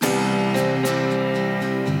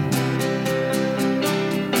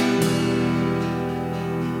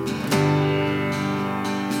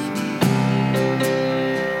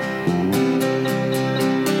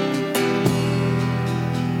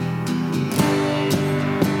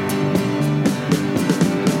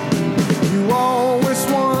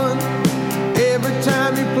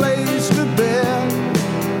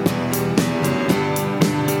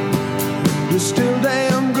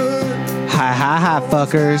Aloha,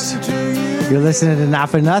 fuckers. You're listening to Not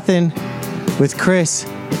For Nothing with Chris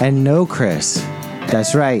and no Chris.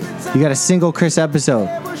 That's right. You got a single Chris episode.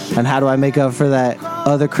 And how do I make up for that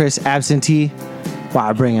other Chris absentee?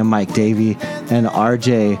 By bringing Mike Davey and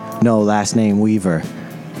RJ, no last name Weaver.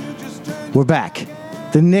 We're back.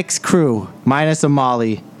 The Knicks crew minus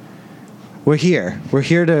Amali. We're here. We're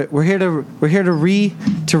here to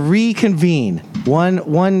reconvene.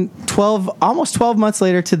 Almost 12 months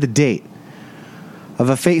later to the date of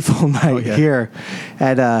a fateful night here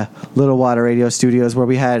at Little Water Radio Studios, where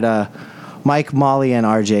we had Mike, Molly, and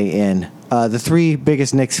RJ in, the three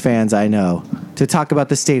biggest Knicks fans I know, to talk about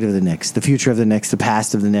the state of the Knicks, the future of the Knicks, the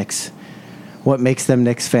past of the Knicks, what makes them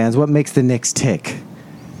Knicks fans, what makes the Knicks tick.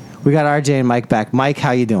 We got RJ and Mike back. Mike, how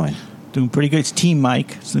you doing? Doing pretty good. It's Team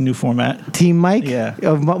Mike. It's the new format. Team Mike? Yeah.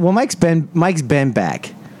 Well, Mike's been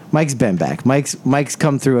back. Mike's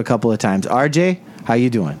come through a couple of times. RJ, how you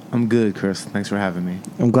doing? I'm good, Chris. Thanks for having me.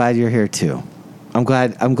 I'm glad you're here too. I'm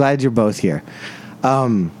glad you're both here.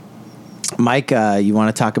 Mike, you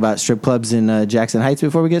want to talk about strip clubs in Jackson Heights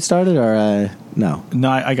before we get started, or no? No,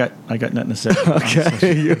 I got nothing to say.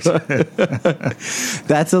 Okay.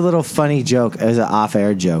 That's a little funny joke. It was an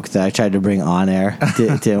off-air joke that I tried to bring on air.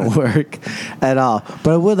 It didn't work at all.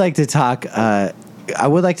 But I would like to talk. I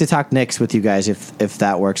would like to talk Knicks with you guys if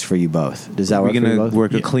that works for you both. Does that work for you both? We're gonna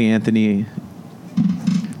work a Clee Anthony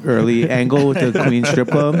early angle with the Queen Strip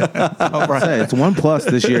Club. Right. It's 1+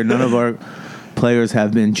 this year. None of our players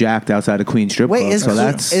have been jacked outside of Queen Strip Club. Wait,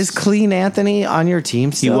 is Clean Anthony on your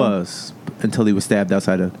team still? He was until he was stabbed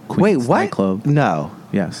outside of Queen's nightclub. No.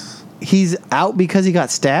 Yes. He's out because he got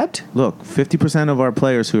stabbed? Look, 50% of our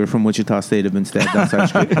players who are from Wichita State have been stabbed outside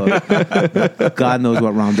strip club. God knows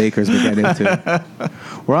what Ron Baker's been getting into.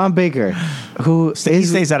 Ron Baker, he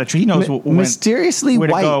stays out of tree. He knows mysteriously where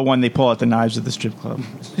white. to go when they pull out the knives at the strip club.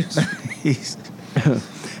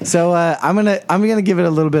 So I'm gonna give it a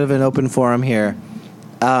little bit of an open forum here.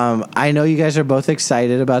 I know you guys are both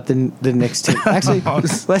excited about the Knicks team. Actually,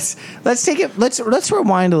 let's take it. Let's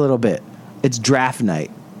rewind a little bit. It's draft night.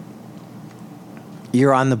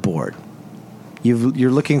 You're on the board.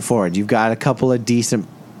 You're looking forward. You've got a couple of decent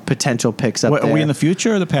potential picks up there. Are we in the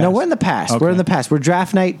future or the past? No, we're in the past. Okay. We're in the past. We're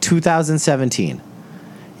draft night 2017.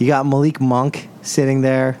 You got Malik Monk sitting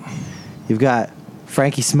there. You've got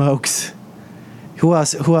Frankie Smokes. Who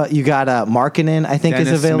else? You got Markkanen, I think,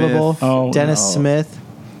 Dennis is available. Smith. Dennis Smith.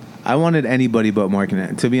 I wanted anybody but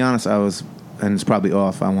Markkanen. To be honest, and it's probably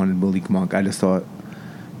off, I wanted Malik Monk. I just thought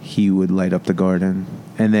he would light up the Garden.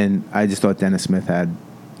 And then I just thought Dennis Smith had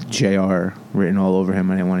JR written all over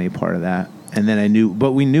him. I didn't want any part of that. And then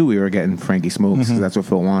we knew we were getting Frankie Smokes because that's what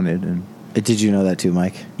Phil wanted. And did you know that too,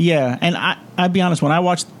 Mike? Yeah, and I'll be honest. When I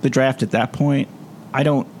watched the draft at that point, I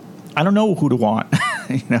don't know who to want.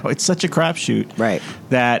 It's such a crapshoot, right?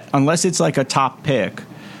 That unless it's like a top pick,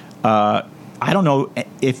 I don't know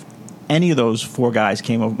if any of those four guys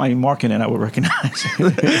came over. I mean, Markkanen I would recognize.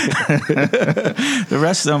 The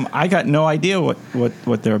rest of them, I got no idea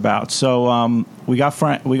what they're about. So we got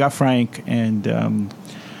Frank, and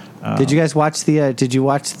did you guys watch the? Did you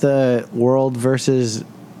watch the World versus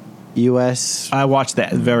U.S.? I watched the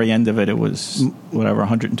very end of it. It was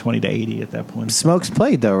 120-80 at that point. Smokes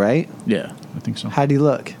played though, right? Yeah, I think so. How'd he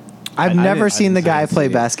look? I've never seen the guy play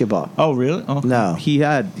basketball. Oh, really? Oh. No. He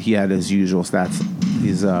had his usual stats.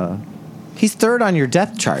 He's third on your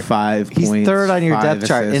depth chart. 5 He's points, third on your depth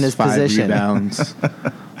chart in his 5 position. Rebounds,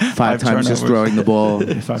 5 times just throwing the ball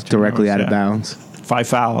directly out of bounds. 5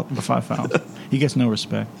 fouls. He gets no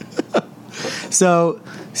respect. So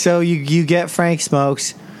you get Frank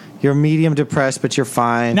Smokes. You're medium depressed, but you're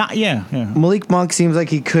fine. Yeah. Malik Monk seems like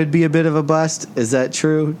he could be a bit of a bust. Is that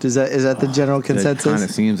true? Is that the general consensus? It kind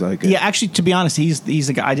of seems like it. Yeah, actually, to be honest, he's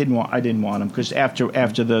the guy I didn't want him because after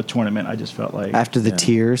the tournament, I just felt like after the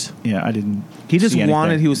tears. Yeah, I didn't. He just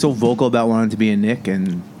wanted. He was so vocal about wanting to be a Knick,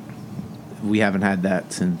 and we haven't had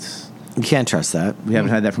that since. You can't trust that. We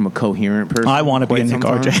haven't had that from a coherent person. I want to be a Knick,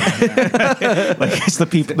 RJ. Like it's the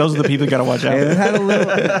people. Those are the people you got to watch out. It had a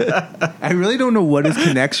little. I really don't know what his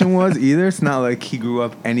connection was either. It's not like he grew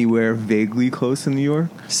up anywhere vaguely close to New York.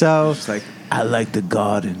 So it's like I like the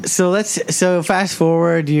Garden. So fast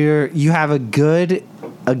forward. You have a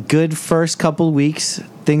good first couple weeks.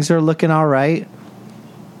 Things are looking all right.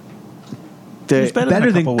 It was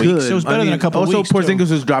better than good. It was better than a couple also, weeks. Also, Porzingis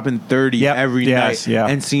was dropping 30 every night,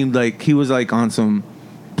 and seemed like he was like on some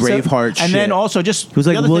Braveheart shit. And then also just he was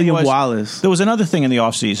like William Wallace. There was another thing in the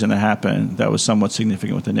offseason that happened that was somewhat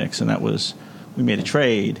significant with the Knicks, and that was we made a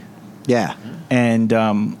trade. Yeah, and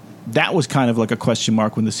that was kind of like a question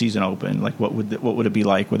mark when the season opened. Like, what would it be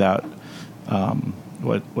like without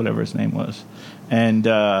whatever his name was? And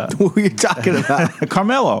What were you talking about?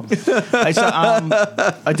 Carmelo.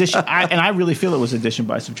 Addition, and I really feel it was addition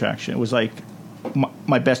by subtraction. It was like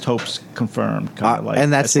my best hopes confirmed. Kind of like,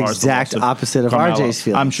 and that's as far as the exact loss of opposite of Carmelo. RJ's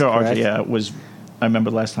feelings. I'm sure correct? RJ, yeah, was. I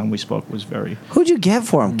remember last time we spoke was very Who'd you get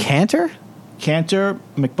for him? Cantor? Cantor,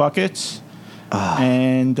 McBuckets,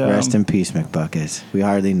 and Rest in peace, McBuckets. We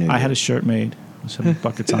hardly knew. I you. had a shirt made with some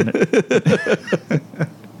McBuckets on it,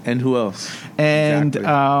 And who else? and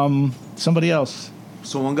Exactly. somebody else.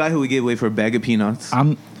 So one guy who we gave away for a bag of peanuts.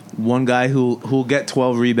 I'm. One guy who'll get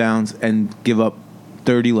 12 rebounds and give up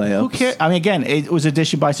 30 layups. Who cares? I mean, again, it was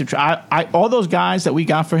addition by subtraction. All those guys that we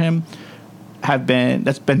got for him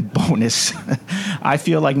that's been bonus. I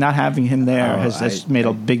feel like not having him there has made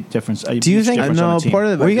a big difference. Do you think? No, part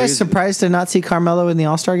of the Were you guys crazy- surprised to not see Carmelo in the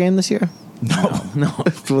All Star game this year? No.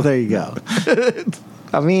 Well, there you go.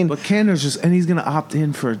 I mean, But Cantor's and he's going to opt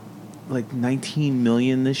in for like 19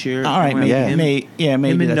 million this year. All right, Somewhere. yeah. maybe Him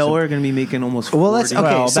that's and a- Noah are going to be making almost 40. well, let's okay.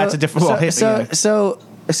 Well, so, that's a different- So, well, so,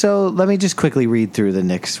 yeah. so let me just quickly read through the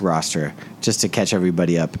Knicks roster just to catch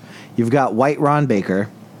everybody up. You've got White Ron Baker,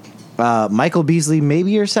 Michael Beasley,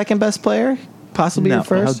 maybe your second best player, possibly No, your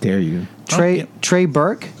first. how dare you? Trey yeah. Trey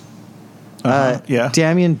Burke, yeah.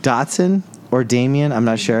 Damian Dotson or Damien, I'm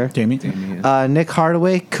not sure. Damien. Nick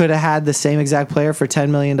Hardaway could have had the same exact player for $10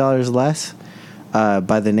 million less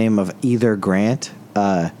by the name of either Grant.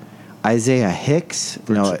 Isaiah Hicks.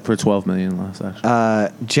 For 12 million less,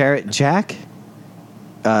 actually. Jarrett Jack.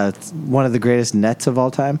 One of the greatest Nets of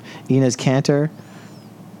all time. Enes Kanter.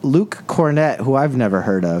 Luke Cornett, who I've never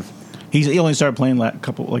heard of. He only started playing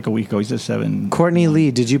a week ago. He's a 7. Courtney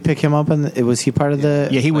Lee, did you pick him up? Was he part of the...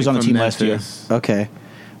 Yeah, he was on the from team last year. Memphis. Okay.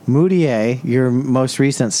 Moutier, your most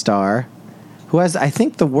recent star, who has, I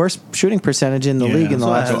think, the worst shooting percentage in the Yeah, league in the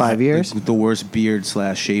so last 5 years. The worst beard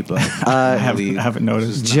 / shape up. I haven't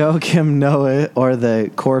noticed. Joakim Noah, or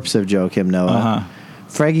the corpse of Joakim Noah. Uh-huh.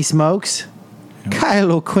 Fraggy Smokes,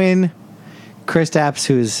 Kyle O'Quinn, Chris Stapps,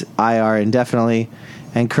 who's IR indefinitely,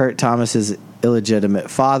 and Kurt Thomas's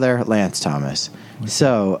illegitimate father, Lance Thomas.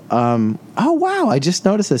 So, oh wow, I just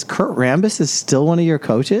noticed this. Kurt Rambis is still one of your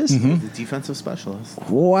coaches? The defensive specialist.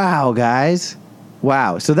 Wow, guys.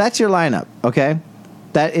 Wow. So that's your lineup, okay?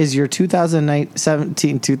 That is your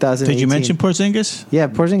 2017, 2018. Did you mention Porzingis? Yeah,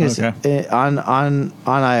 Porzingis Okay. on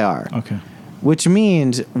IR. Okay. Which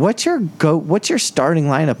means what's your starting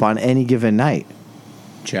lineup on any given night?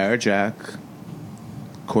 Jarrett Jack,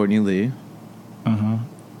 Courtney Lee,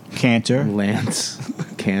 Cantor. Lance,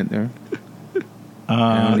 Cantor.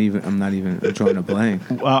 I'm not even drawing a blank.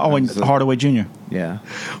 And Hardaway Jr. Yeah,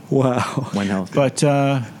 Wow. when healthy. But,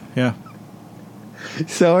 yeah.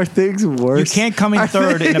 So are things worse? You can't come in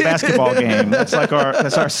third in a basketball game. That's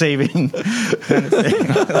our saving kind of thing.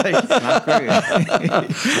 Not great.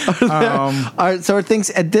 All right, so are things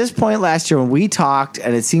at this point last year when we talked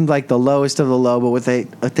and it seemed like the lowest of the low, but with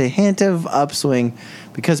a hint of upswing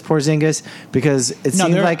because Porzingis, because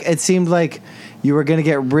it seemed like you were going to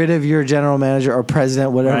get rid of your general manager or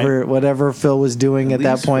president, whatever Phil was doing at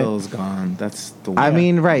that point. Phil's gone. That's the. I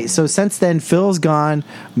mean, right. So since then, Phil's gone,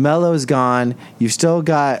 Melo's gone. You've still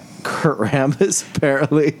got Kurt Rambis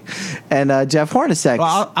apparently, and Jeff Hornacek.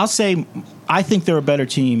 Well, I'll say I think they're a better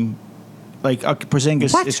team. Like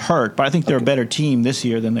Porzingis is hurt, but I think they're a better team this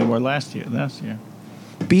year than they were last year.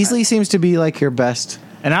 Beasley seems to be like your best.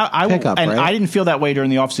 And I right? I didn't feel that way during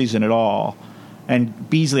the offseason at all. And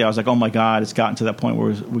Beasley, I was like, oh my God, it's gotten to that point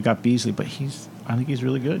where we got Beasley, but I think he's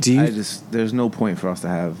really good. There's no point for us to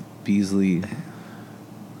have Beasley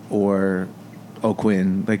or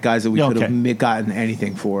O'Quinn, like guys that we could have gotten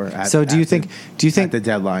anything for. Do you think at the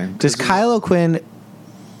deadline? Does Kyle O'Quinn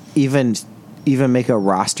even make a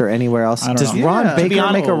roster anywhere else? Does Ron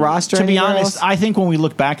Baker make a roster? To be anywhere honest, else? I think when we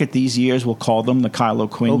look back at these years, we'll call them the Kyle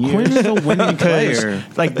O'Quinn years. O'Quinn is a winning player.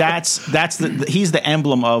 Like he's the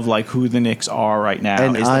emblem of like who the Knicks are right now.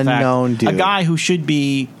 An is the unknown dude, a guy who should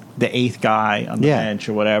be the 8th guy on the bench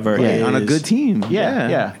or whatever. On a good team.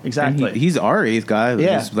 Yeah, exactly. He's our 8th guy.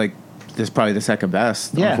 Yeah. He's like this probably the second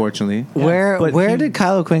best. Yeah. Unfortunately. Where did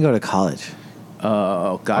Kyle O'Quinn go to college?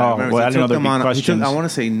 Oh God! I didn't know there'd be questions. I want to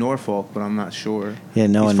say Norfolk, but I'm not sure. Yeah,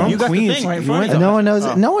 no one knows. You got the Queens. thing right in front of you. No one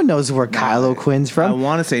knows. No one knows where Kyle O'Quinn's from. I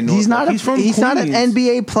want to say Norfolk. He's not. He's not an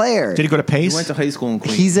NBA player. Did he go to Pace? He went to high school in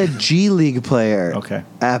Queens. He's a G League player. Okay.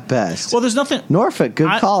 At best. Well, there's nothing. Norfolk, good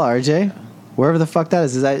call, RJ. Wherever the fuck that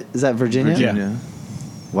is. Is that Virginia? Virginia.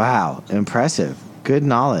 Wow, impressive. Good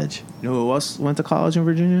knowledge. You know who else went to college in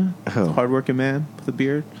Virginia? Who? Hardworking man with a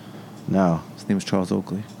beard. No. His name was Charles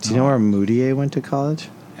Oakley. Do you know where Moutier went to college?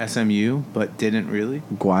 SMU, but didn't really.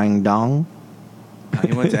 Guangdong.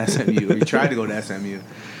 He went to SMU. He tried to go to SMU.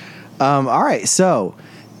 All right, so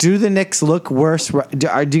do the Knicks look worse? Do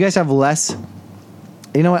you guys have less?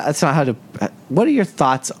 You know what? That's not how to. What are your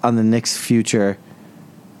thoughts on the Knicks' future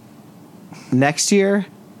next year,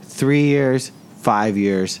 3 years, 5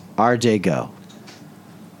 years? RJ, go.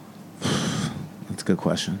 That's a good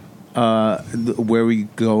question. Where we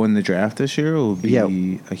go in the draft this year will be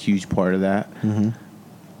a huge part of that. Mm-hmm.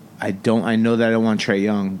 I know that I don't want Trae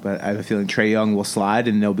Young, but I have a feeling Trae Young will slide,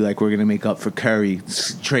 and they'll be like, we're going to make up for Curry.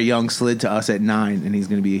 Trae Young slid to us at 9, and he's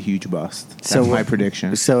going to be a huge bust. That's my prediction.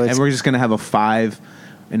 And we're just going to have a 5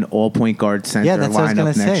 an all-point guard center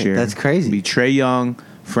lineup next year. That's crazy. It'll be Trae Young,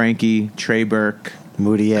 Frankie, Trey Burke,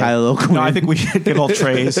 Moutier. Kyle O'Quinn. No, I think we should get all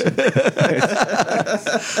Trays. And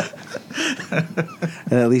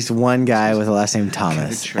at least one guy with the last name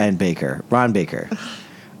Thomas and Baker. Ron Baker.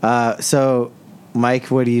 So, Mike,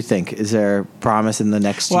 what do you think? Is there promise in the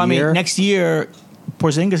next year? Well, I mean, next year,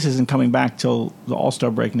 Porzingis isn't coming back till the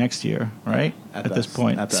All-Star break next year, right? At this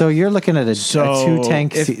point. So you're looking at a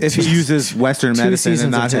two-tank... If he uses Western medicine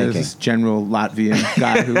and not his general Latvian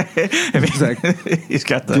guy who he's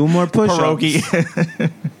got the do more push-ups.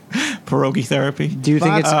 Pierogi therapy. Do you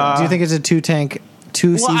think it's a two-tank,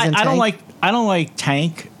 two-season tank? I don't like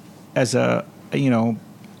tank as a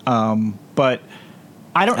but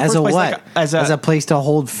I don't as a what as a place to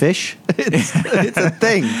hold fish. It's a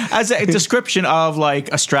thing as a description of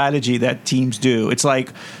like a strategy that teams do. It's like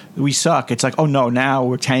we suck. It's like, oh no, now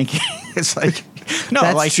we're tanking. It's like no,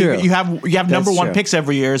 that's like true. you have number one picks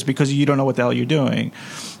every year is because you don't know what the hell you're doing.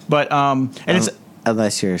 But it's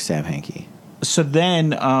unless you're Sam Hinkie. So then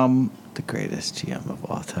the greatest GM of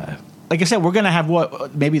all time. Like I said, we're going to have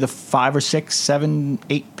maybe the 5 or 6, 7,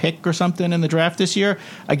 8 pick or something in the draft this year.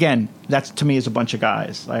 Again, that's to me is a bunch of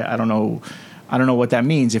guys. I don't know what that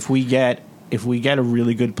means. If we get a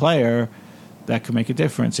really good player, that could make a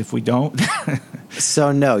difference. If we don't,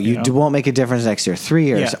 so no, you won't make a difference next year. 3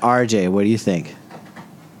 years, Yeah. RJ, what do you think?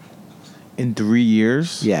 In 3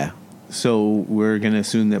 years, Yeah, so we're going to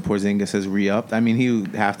assume that Porzingis has re-upped. I mean, he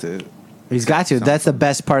would have to. he's got to. That's the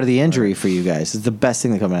best part of the injury for you guys. It's the best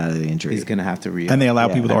thing that coming out of the injury. He's going to have to re-up. and they allow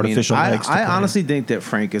people with artificial legs. I honestly think that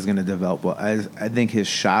Frank is going to develop well. I think his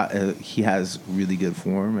shot, he has really good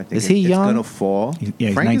form. I think Is he young? It's going to fall.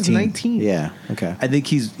 He's Frank 19. is 19. Yeah, okay. I think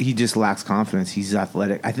he just lacks confidence. He's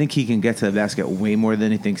athletic. I think he can get to the basket way more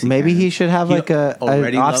than he thinks he Maybe can. he should have like an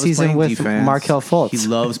already off loves season playing with defense. Markelle Fultz. He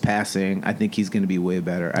loves passing. I think he's going to be way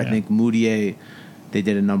better. I Yeah. think Moutier, they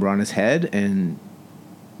did a number on his head, and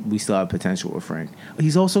we still have potential with Frank.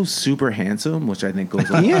 He's also super handsome, which I think goes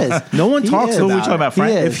a lot. He is. No one He talks is. about Who are we talking about,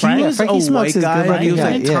 Frank? He is. If he Frank- was Frankie a Smokes white is a good guy, looking he was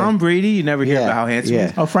guy, like yeah. Tom Brady, you never hear Yeah. about how handsome he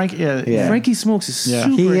is. Oh, Frank, yeah. Yeah. Frankie Smokes is Yeah.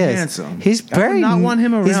 super He is. handsome. He's I would very. not want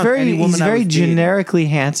him around He's very. any woman He's I very was dating. generically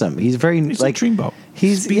handsome. He's very He's like a dreamboat.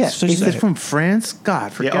 He's Speaks, he's he's from France.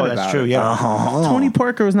 God, forget Oh, about that's true. it. Yeah. Tony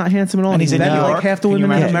Parker is not handsome at all. And he's in better New like York. half the Can you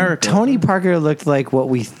women in imagine? America. Tony Parker looked like what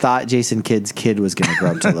we thought Jason Kidd's kid was going to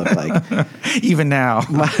grow up to look like. Even now.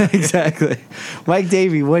 Exactly. Mike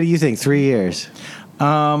Davey, what do you think? 3 years.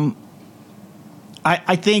 I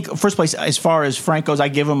think first place as far as Frank goes, I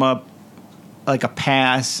give him a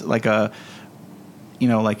pass, like a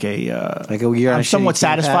year. I'm I'm somewhat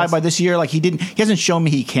satisfied by this year. Like he hasn't shown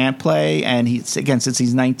me he can't play, and since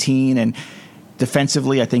he's 19 and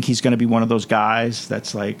defensively, I think he's going to be one of those guys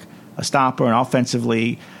that's like a stopper, and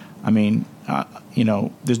offensively, I mean,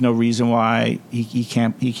 there's no reason why he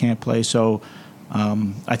can't play. So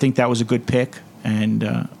I think that was a good pick,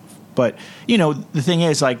 and. But the thing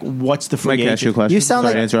is, like, what's the free Mike, agent? ask you a question. You sound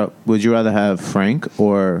Sorry like- to interrupt. Would you rather have Frank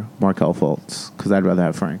or Markelle Fultz? Because I'd rather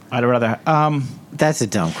have Frank. I'd rather. That's a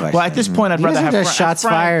dumb question. Well, at this point, I'd You rather guys have are just shots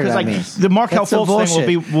Frank, fired 'cause, at like, me. the Markelle That's a Fultz thing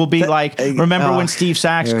bullshit. will be like. Remember when Steve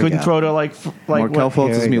Sachs here we couldn't go. throw to like Markelle what- Fultz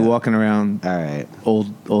Here is we me go. walking around All right.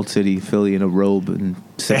 old city Philly in a robe in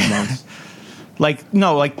 6 months. like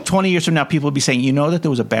 20 years from now, people will be saying, that there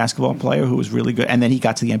was a basketball player who was really good, and then he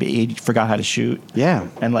got to the NBA, he forgot how to shoot, Yeah.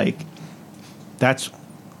 and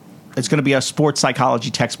it's going to be a sports psychology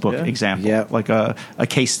textbook Yeah. example, Yeah. like a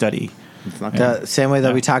case study. It's not The same way that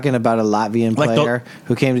Yeah. we're talking about a Latvian Like the- player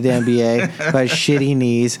who came to the NBA who had shitty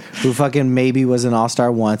knees, who fucking maybe was an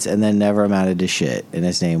all-star once and then never amounted to shit. And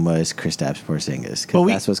his name was Kristaps Porzingis. Because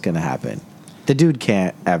that's what's going to happen. The dude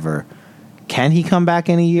can't ever. Can he come back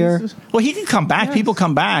in a year? Well, he can come back. Yes. People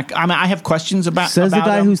come back. I mean, I have questions about. Says the about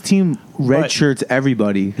guy him. whose team red But- shirts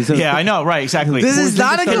everybody. Yeah, I know. Right, exactly. This is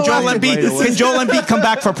not a Can good Joel way. Embiid come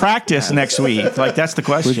back for practice next week? Like, that's the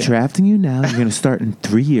We're question. drafting you now. You're going to start in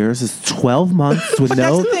 3 years. It's 12 months with But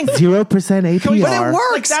no that's the thing. 0% APR. But it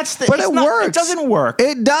works. Like, that's the- but it's it not- works. it doesn't work.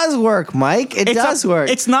 It does work, Mike. It does work.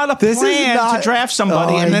 It's not a This is plan not- to draft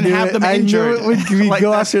somebody Oh, and I then knew have it. them I injured. knew it when we Like,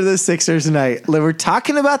 go that's- after the Sixers tonight. We're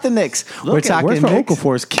talking about the Knicks. We're Look at talking where's Knicks.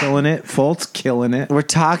 Okafor's killing it. Fultz killing it. We're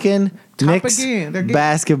talking Knicks again. They're good.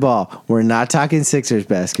 basketball. We're not talking Sixers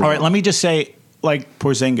basketball. All right, let me just say, like,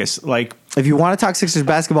 Porzingis, like, If you want to talk Sixers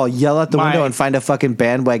basketball, yell out the My- window and find a fucking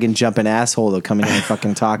bandwagon jumping asshole to come in here and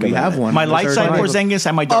fucking talk We about have it. one. my The light third side one. Porzingis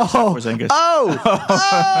and my dark side Porzingis.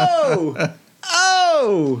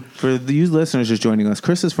 Oh! For you listeners just joining us,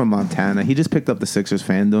 Chris is from Montana. He just picked up the Sixers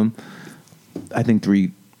fandom. I think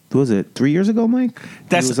 3 years ago, Mike?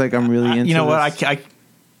 He was like, I'm really into You know what?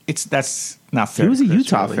 this. That's not fair. He was a Chris,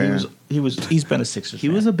 Utah really. fan. He's been a Sixers He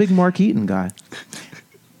fan. was a big Mark Eaton guy.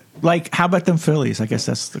 Like, how about them Phillies? I guess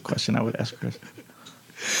that's the question I would ask Chris.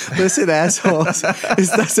 Listen, assholes.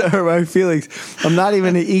 This doesn't hurt my feelings. I'm not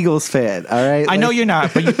even an Eagles fan, all right? I know you're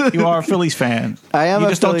not, but you are a Phillies fan. I am You a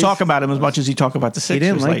just don't Phillies- talk about him as much as you talk about the He Sixers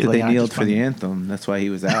didn't like that lately. they I kneeled just for the find- anthem. That's why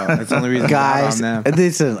he was out. That's the only reason Guys, he was out on them.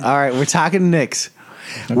 listen, all right, we're talking Knicks.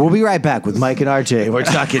 We'll be right back with Mike and RJ. We're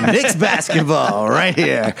talking Knicks basketball right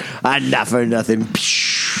here on Not For Nothing.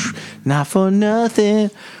 Not For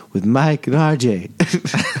Nothing with Mike and RJ.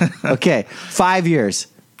 Okay, 5 years.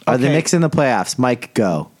 Are the Okay. Knicks in the playoffs? Mike,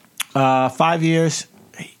 go. 5 years.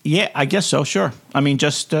 Yeah, I guess so. Sure. I mean,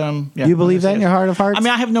 just yeah. You believe that in your heart of hearts? I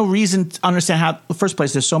mean, I have no reason to understand how. In the first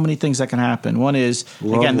place, there's so many things that can happen. One is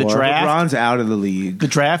World again the War. draft. LeBron's out of the league. The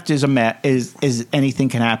draft is is anything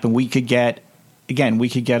can happen. We could get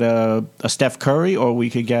a Steph Curry, or we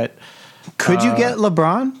could get. Could you get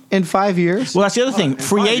LeBron in 5 years? Well, that's the other thing.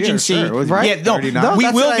 Free 5 years, agency, sure. It was Right? Yeah, no, 39. No, we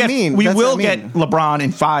that's will what I get. mean. We That's will what I get mean. LeBron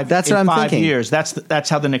in five. That's in what I'm 5 thinking. years. That's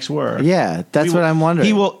how the Knicks work. Yeah, that's We what will- I'm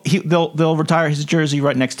wondering. They'll retire his jersey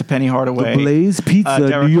right next to Penny Hardaway. Blaze Pizza,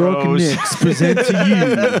 Derrick New York Rose. Knicks present to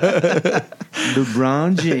you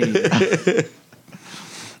LeBron James.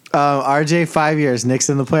 RJ, 5 years. Knicks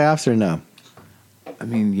in the playoffs or no? I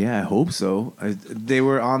mean, yeah, I hope so. They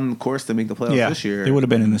were on course to make the playoffs Yeah, this year. they would have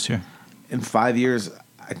been in this year. In 5 years,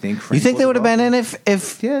 I think. You think they would have been in if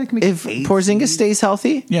Yeah, they can make if 8 Porzingis seeds. stays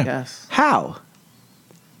healthy? Yeah. Yes. How?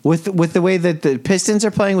 With the way that the Pistons are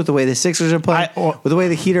playing, with the way the Sixers are playing, with the way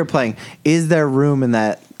the Heat are playing, is there room in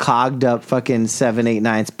that clogged up fucking 7, 8,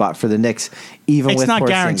 9 spot for the Knicks? Even It's with not Porzingis?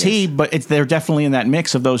 guaranteed, but they're definitely in that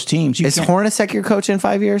mix of those teams. You Is can't- Hornacek your coach in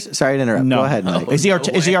 5 years? Sorry to interrupt. No. Go ahead, Mike. Is he our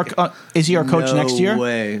coach No next year?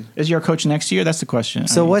 way. Is he our coach next year? That's the question.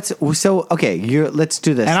 So I mean, okay? Let's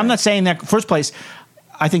do this. And I'm then. not saying that. First place,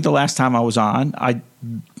 I think the last time I was on,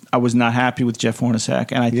 I was not happy with Jeff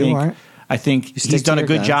Hornacek, and I think stick he's to done a your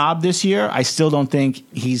good guns. job this year. I still don't think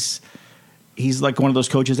he's like one of those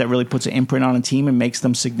coaches that really puts an imprint on a team and makes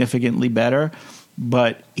them significantly better.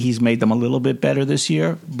 But he's made them a little bit better this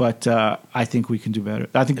year. But I think we can do better.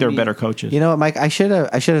 I think they're better coaches. You know what, Mike? I should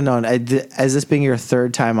have known. As this being your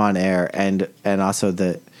third time on air, and also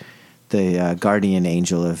the guardian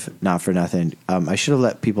angel of Not For Nothing, I should have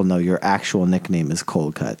let people know your actual nickname is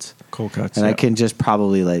Cold Cuts. Cold Cuts. And I yeah. can just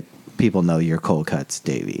probably let people know you're Cold Cuts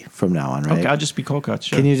Davey from now on, right? Okay, I'll just be Cold Cuts.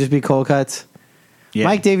 Sure. Can you just be Cold Cuts? Yeah.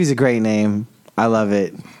 Mike Davies is a great name. I love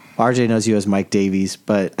it. RJ knows you as Mike Davies,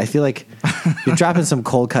 but I feel like you're dropping some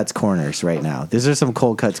Cold Cuts corners right now. These are some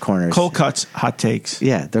Cold Cuts corners. Cold Cuts, hot takes.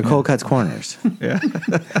 Yeah, they're Cold Cuts corners.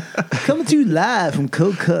 Coming to you live from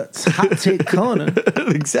Cold Cuts Hot Take Corner.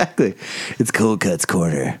 Exactly. It's Cold Cuts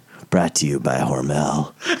Corner, brought to you by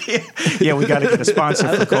Hormel. Yeah, we got to get a sponsor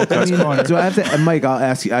for Cold Cuts Corner. So I have to, Mike, I'll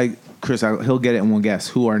ask you, Chris, he'll get it in one guess.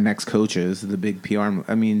 Who our next coach is, the big PR.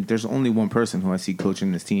 I mean, there's only one person who I see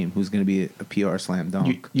coaching this team who's going to be a PR slam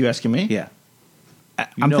dunk. You asking me? Yeah.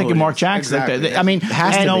 I'm know thinking it Mark is. Jackson. Exactly. I mean,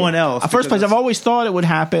 Has to and be. no one else. First place, I've always thought it would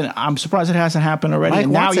happen. I'm surprised it hasn't happened already. Mike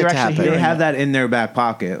And now wants you're it to actually happen. hearing They have it. that in their back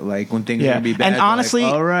pocket, like when things are Yeah, going to be bad. and like, honestly,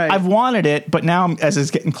 all right. I've wanted it, but now as it's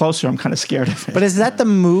getting closer, I'm kind of scared of it. But is that the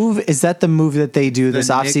move? Is that the move that they do this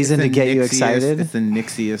offseason to get you excited? It's the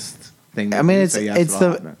Nixiest thing. I mean, they it's say, yes, it's it'll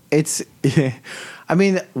the happen. it's. I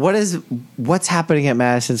mean, what's happening at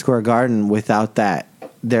Madison Square Garden without that?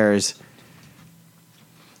 There's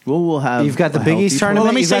Well, we'll have. you've got the a Big East healthy tournament. Well,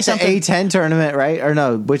 let me you've say got the something. A10 tournament, right? Or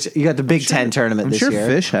no? Which you got the Big Ten tournament I'm this sure year.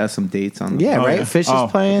 Fish has some dates on. Yeah, Oh, right. yeah. Fish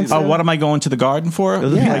is playing. Oh, what am I going to the Garden for?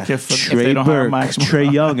 Yeah. Like if Trey they don't hire Burke, Max Trey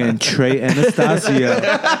Young, and Trey Anastasio.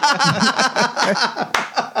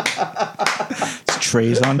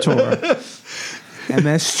 Trey's on tour.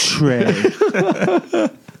 MS Trey.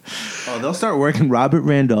 Oh, they'll start working. Robert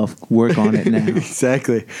Randolph work on it now.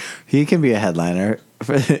 Exactly. He can be a headliner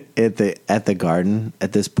at the Garden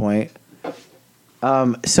at this point.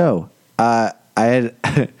 I had.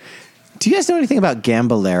 Do you guys know anything about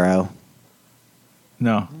Gambolero?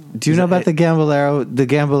 No. Do you know about the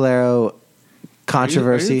Gambolero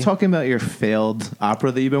controversy? Are you talking about your failed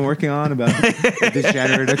opera that you've been working on about the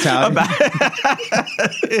degenerate Italian?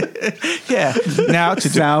 Yeah. Now to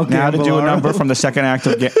do a number from the second act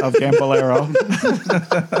of Gambolero.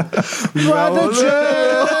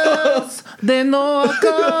 They know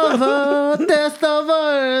cover test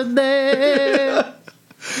verde.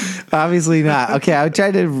 Obviously not. Okay, I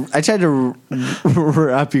tried to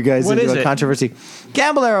wrap you guys What into is a it? controversy.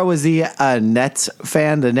 Gambolero was the Nets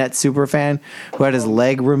fan, the Nets super fan, who had his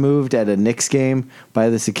leg removed at a Knicks game by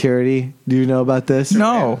the security. Do you know about this?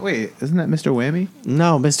 No. Wait, isn't that Mr. Whammy?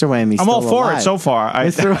 No, Mr. Whammy. I'm all for it so far.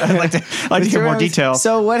 I'd like to hear more details.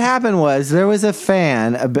 So what happened was there was a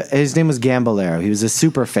fan. His name was Gambolero. He was a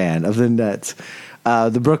super fan of the Nets,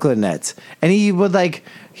 the Brooklyn Nets, and he would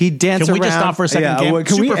he'd dance Can around. we just stop for a second?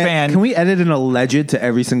 Can we edit an alleged to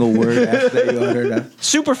every single word that you uttered?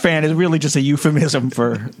 Super fan is really just a euphemism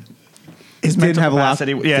for his mental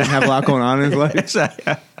capacity. Didn't have a lot going on in his life.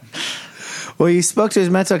 Well, he spoke to his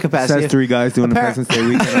mental capacity. Says 3 guys doing the President's Day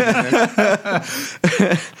weekend.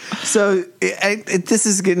 So this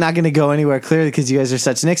is not going to go anywhere clearly because you guys are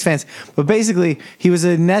such Knicks fans. But basically, he was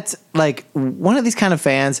a Nets, one of these kind of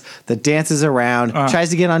fans that dances around,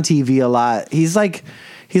 tries to get on TV a lot. He's like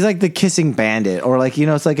the kissing bandit, or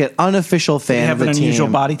it's like an unofficial fan have of the an team. unusual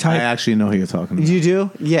body I type. actually know who you're talking about. You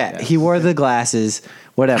do? Yeah. Yes. He wore the glasses,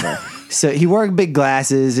 whatever. So he wore big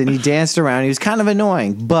glasses and he danced around. He was kind of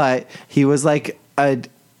annoying, but he was like an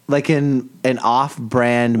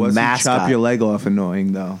off-brand Was mascot. he chop your leg off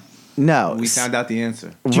annoying, though? No. We found out the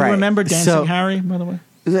answer. Do you Right. remember Dancing So- Harry, by the way?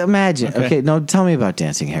 Imagine. Okay, no, tell me about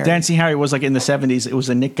Dancing Harry. Dancing Harry was in the 70s. It was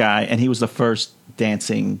a Nick guy, and he was the first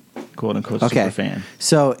dancing, quote-unquote, super fan.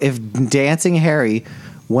 So if Dancing Harry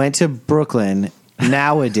went to Brooklyn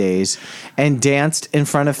nowadays and danced in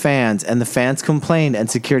front of fans, and the fans complained, and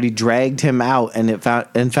security dragged him out, and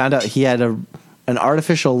found out he had an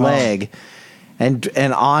artificial leg, and to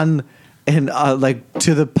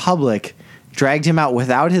the public, dragged him out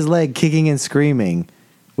without his leg, kicking and screaming.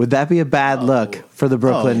 Would that be a bad look for the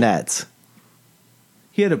Brooklyn Nets?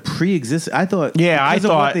 He had a pre-existing. I thought. Yeah, I because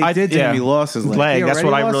of thought what they did to him. He lost his leg. That's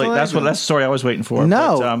the story I was waiting for.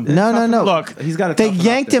 No. Look, He's got. They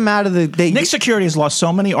yanked him out of the. Nick Security has lost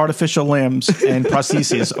so many artificial limbs and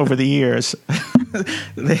prostheses over the years.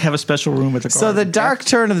 They have a special room at the So the Garden. dark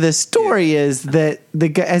turn of this story is that the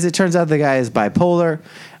guy, as it turns out, the guy is bipolar.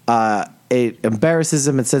 It embarrasses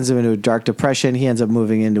him and sends him into a dark depression. He ends up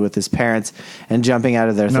moving in with his parents and jumping out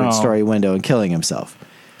of their third-story window and killing himself.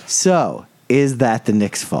 So, is that the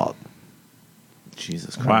Knicks' fault?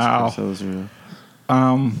 Jesus Christ! Wow. Chris, that was real.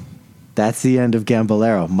 That's the end of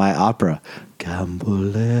Gambolero, my opera.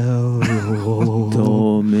 Gambolero.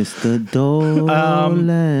 Oh, Mr.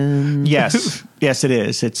 Dolan. Yes, it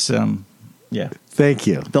is. It's yeah. Thank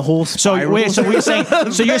you. The whole So spiral. wait, so you're saying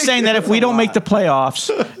that if we don't make the playoffs,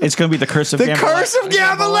 it's going to be the curse of The Gambolero? curse of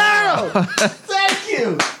Gambolero. Thank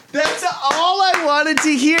you. That's all I wanted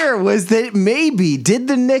to hear was that maybe did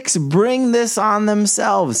the Knicks bring this on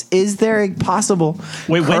themselves? Is there a possible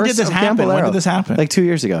Wait, when curse did this of happen? When Gambolero? did this happen? Like 2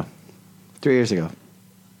 years ago. 3 years ago.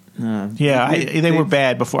 Yeah, they were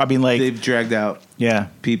bad before. I mean, They've dragged out yeah.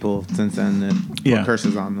 people since then that Yeah. put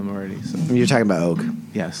curses on them already. So You're talking about Oak.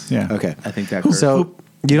 yes, Yeah. Okay. I think that curse. So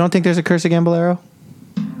you don't think there's a curse of Gambolero?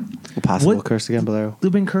 A possible What? curse of Gambolero?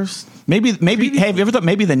 they've been cursed. Maybe. Hey, have you ever thought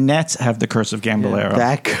maybe the Nets have the curse of Gambolero?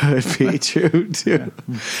 That could be true too.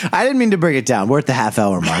 I didn't mean to bring it down. We're at the half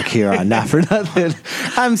hour mark here on Not for Nothing.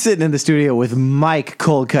 I'm sitting in the studio with Mike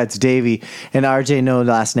Cold Cuts Davey and RJ No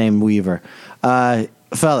Last Name Weaver.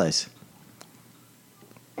 Fellas,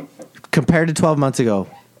 compared to 12 months ago,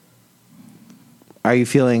 are you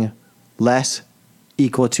feeling less,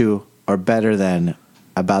 equal to, or better than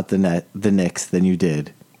about the Knicks than you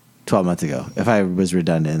did 12 months ago? If I was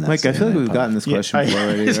redundant in that. Mike, I feel like we've gotten this question before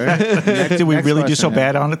already, right? Did we Next really do question, so yeah.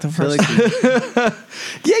 bad on it the I feel first time? like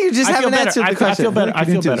Yeah, you just I feel haven't better. answered the I question. feel better. I feel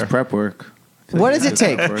we didn't do this better. prep work. I feel What like does we it did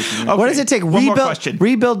take? prep work, you know? Okay. What does it take? One more question.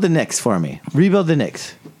 Rebuild the Knicks for me. Rebuild the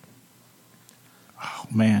Knicks. Oh,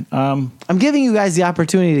 man. I'm giving you guys the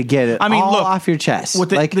opportunity to get it I mean, all look, off your chest. with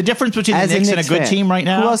the difference between the as Knicks and a good fan, team right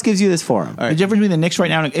now- Who else gives you this forum? The difference between the Knicks right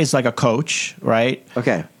now is like a coach, right?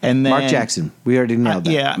 Okay. And then Mark Jackson. We already nailed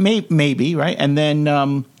that. Yeah, maybe right. And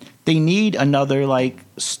then they need another like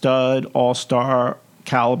stud all-star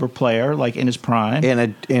caliber player, like in his prime.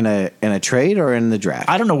 In a trade or in the draft?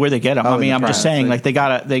 I don't know where they get him. Oh, I mean, in I'm the just prime. saying, like they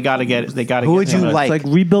gotta get. Who would you him. like? It's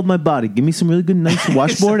like rebuild my body. Give me some really good, nice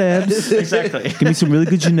washboard abs. Exactly. Give me some really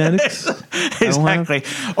good genetics. Exactly.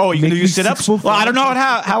 Oh, you Make gonna me do sit-ups? 6'5". Well, I don't know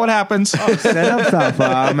how it happens. Set up stuff.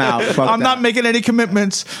 I'm out. Fuck I'm that. not making any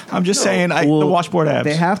commitments. I'm just saying the Well, washboard abs.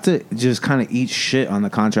 They have to just kind of eat shit on the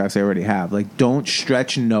contracts they already have. Like, don't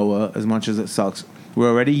stretch Noah as much as it sucks. We're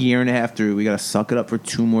already a year and a half through. We got to suck it up for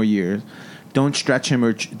 2 more years. Don't stretch him,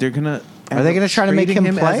 or they're gonna. Are they gonna try to make trading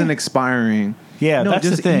him play? as an expiring? Yeah, that's the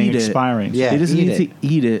just thing, eat it. expiring. Yeah. They just eat need it. to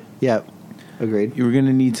eat it. Yep. Agreed. You're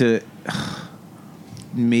gonna need to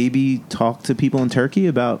maybe talk to people in Turkey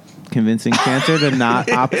about convincing Cantor to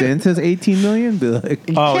not opt into $18 million. Be like,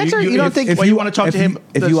 Cantor, you don't think- if you want to talk to him,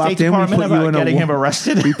 if the you State opt in, we Department put you about in getting a him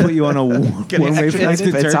arrested. we put you on a Getting one-way flight extradited.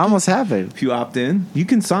 to It's Turkey. almost happened. If you opt in, you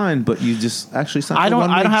can sign, but you just actually sign. I for don't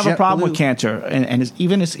one-way have a problem with JetBlue. Cantor, and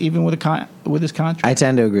even with his contract. I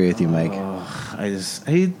tend to agree with you, Mike.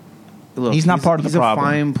 Look, He's not part of the problem.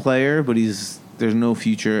 He's a fine player, but there's no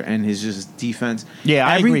future, and his just defense. Yeah,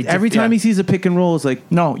 I agree. Every time Yeah. he sees a pick and roll, it's like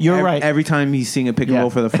No, you're right. Every time he's seeing a pick and roll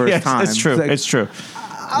for the first Yes, time, it's true. like, It's true.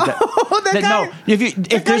 that guy, No, if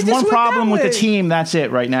guy there's just one went problem that with the way. team, that's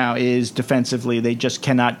it right now, is defensively they just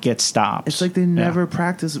cannot get stops. It's like they never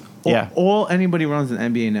practice. Yeah. All anybody runs in the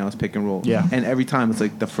NBA now is pick and roll. Yeah. And every time it's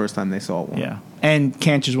like the first time they saw one. Yeah, and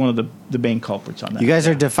Cantor's one of the main culprits on that. You guys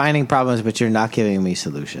are defining problems, but you're not giving me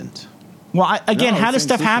solutions. Well, again, No, how does it's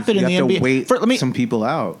stuff happen in the you have NBA? to wait Let me- some people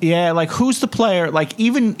out. Yeah, like who's the player? Like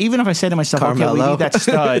even if I say to myself, okay, we Carmelo. need that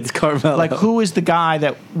stud. It's Carmelo. Like who is the guy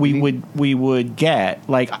that we would get?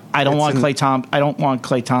 Like I don't want I don't want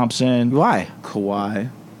Klay Thompson. Why? Kawhi.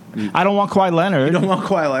 I don't want Kawhi Leonard. You don't want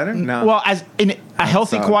Kawhi Leonard? No. Well, as in a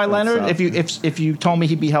healthy tough. Kawhi That's Leonard, tough. if you told me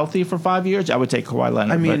he'd be healthy for 5 years, I would take Kawhi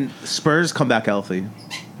Leonard. I mean, Spurs come back healthy.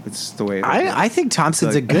 It's the way it is. I think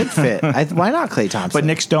Thompson's a Like- good fit. Why not Klay Thompson? but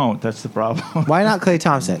Knicks don't. That's the problem. Why not Klay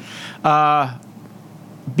Thompson?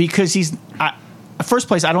 Because first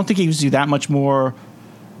place, I don't think he gives you that much more.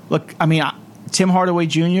 Look, I mean, Tim Hardaway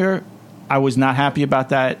Jr., I was not happy about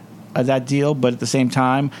that deal, but at the same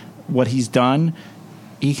time, what he's done,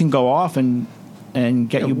 he can go off and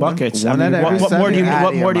get you buckets. one out of every what more do you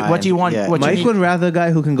seven. what do you want? Yeah. What do you Mike need? would rather a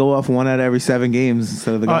guy who can go off 1 out of every 7 games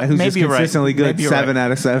instead of the guy who's maybe just you're right. consistently good Maybe you're 7 right.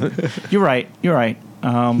 out of 7. You're right.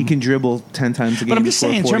 He can dribble 10 times a game. But I'm just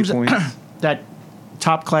and saying, in score terms 40 of points. that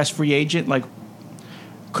top class free agent, like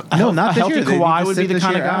No, not a this healthy year. They need Kawhi to would sit be the this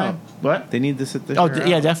kind of year guy. out. What? They need to sit this Oh, year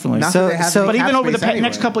yeah, out. definitely. Not So- that they have so- the But cap even over the space anyway.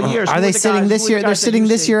 next couple of years, Are who they the sitting guys- this who year? the They're guys that sitting you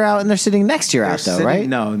this see? year out, and they're sitting next year They're out, though, sitting- right?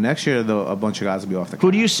 No, next year though a bunch of guys will be off the cap.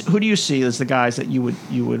 Who do you see as the guys that you would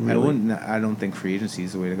really? I don't think free agency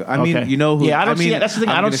is the way to go. I Okay. mean, you know who? Yeah, I don't mean, see it. That's the thing,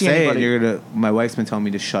 I I'm don't gonna see say it, anybody. My wife's been telling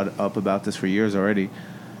me to shut up about this for years already.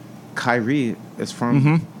 Kyrie is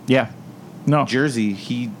from Yeah, no. Jersey.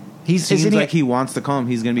 He He's- seems isn't he- like he wants to come.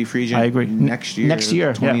 He's going to be free agent. I agree. Next year. Next year,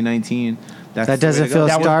 yeah. 2019. That's That the way doesn't to feel go.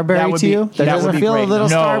 That would- Starbury that would to be- you? That that doesn't would be feel a great. little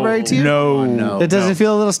No, Starbury to you? No, That doesn't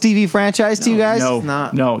feel a little Stevie franchise to you guys? No. It's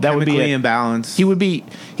not. No, that would be chemically it. imbalanced. He would be.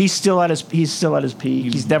 He's still at his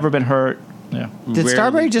peak. He's never been hurt. Yeah. Did Rarely.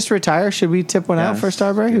 Starbury just retire? Should we tip one out Yes. for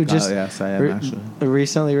Starbury, who Oh, just yes, I am actually.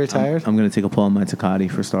 recently retired? I'm going to take a pull on my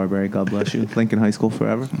Takati for Starbury. God bless you. Lincoln High School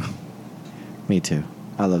forever. Me too.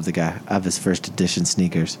 I love the guy. I have his first edition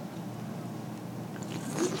sneakers.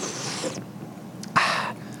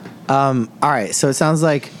 All right, so it sounds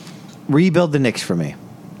like rebuild the Knicks for me.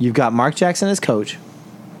 You've got Mark Jackson as coach.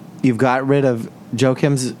 You've got rid of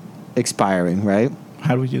Joakim's expiring, right?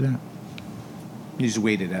 How do we do that? You just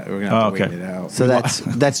wait it out. We're going to have to wait it out. So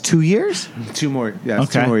that's 2 years? 2 more. Yes,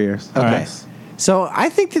 Okay. 2 more years. Okay. Yes. So I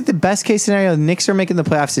think that the best case scenario, the Knicks are making the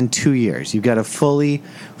playoffs in 2 years. You've got a fully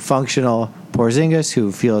functional Porzingis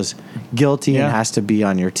who feels guilty and Yeah. has to be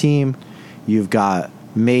on your team. You've got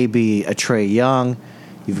maybe a Trae Young.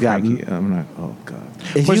 You've got Frankie, I'm not. Oh God.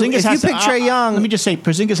 if you has pick Trae Young. Let me just say,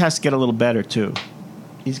 Porzingis has to get a little better too.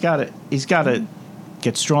 He's got to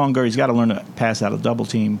get stronger. He's got to learn to pass out of double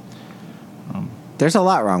team. There's a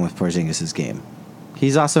lot wrong with Porzingis' game.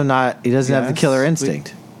 He's also not. He doesn't have the Yes, killer we-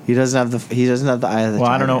 instinct. He doesn't have the. He doesn't have the eye of the Well,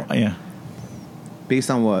 I don't tiger. know. Yeah.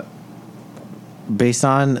 Based on what? Based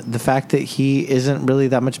on the fact that he isn't really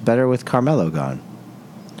that much better with Carmelo gone.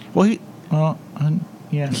 Well,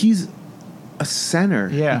 yeah. He's a center.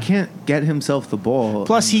 Yeah. He can't get himself the ball.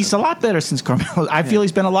 Plus, he's a lot better since Carmelo. I feel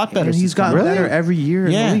he's been a lot better. and he's since gotten Carmelo. better every year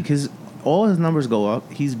in Yeah. the league because all his numbers go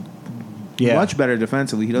up. He's Yeah. much better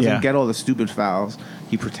defensively. He doesn't Yeah. get all the stupid fouls.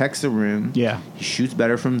 He protects the rim. Yeah. He shoots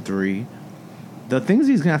better from 3. The things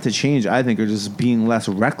he's gonna have to change, I think, are just being less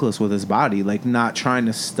reckless with his body, like not trying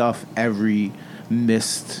to stuff every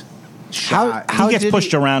missed shot. How he gets did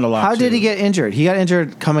pushed around a lot. How did too. he get injured? He got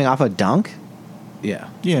injured coming off a dunk? Yeah.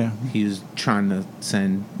 Yeah. He was trying to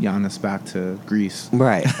send Giannis back to Greece.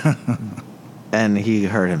 Right. And he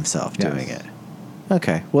hurt himself Yes. doing it.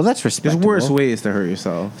 Okay. Well, that's There's respectable. worse ways to hurt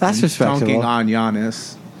yourself. That's than respectable. Dunking on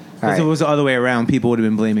Giannis. All If right. it was the other way around, people would have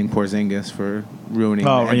been blaming Porzingis for ruining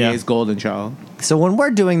Oh, the yeah. NBA's golden child. So when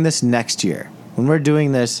we're doing this next year, when we're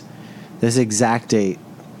doing this exact date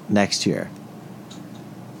next year,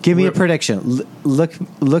 give me a prediction.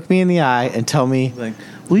 Look me in the eye and tell me. Like,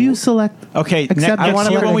 will you select? Okay, Except I want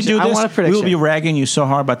a year when we do prediction. I this, want a we prediction. will be ragging you so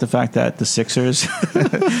hard about the fact that the Sixers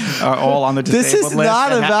are all on the disabled This is list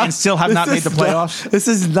not and, about and still have not made the playoffs. This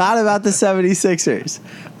is not about the 76ers.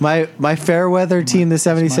 My fair weather team, the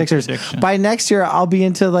 76ers. prediction. By next year, I'll be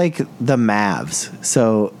into like the Mavs.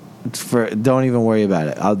 So don't even worry about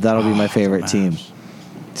it. That'll be my favorite team.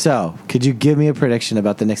 So, could you give me a prediction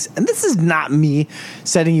about the Knicks? And this is not me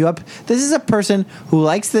setting you up. This is a person who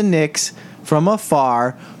likes the Knicks from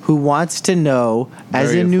afar, who wants to know, as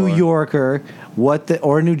Very a New afar. Yorker,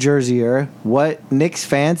 or New Jerseyer, what Knicks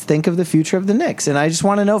fans think of the future of the Knicks. And I just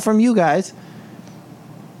want to know from you guys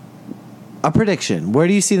a prediction. Where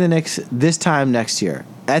do you see the Knicks this time next year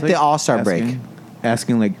at the All-Star break?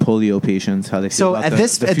 Asking like polio patients how they feel So about at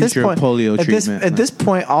this future point, of polio treatment. at this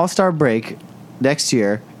point, All-Star break next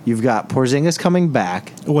year, you've got Porzingis coming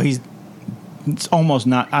back. Well, it's almost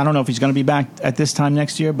not. I don't know if he's going to be back at this time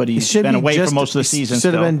next year, but he's been away for most of the season.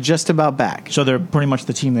 Should have still. been just about back. So they're pretty much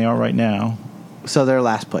the team they are right now. So they're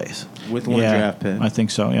last place. with one draft pick. I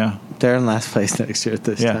think so. Yeah, They're in last place next year at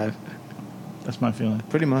this Yeah. time. that's my feeling.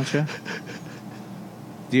 Pretty much, yeah.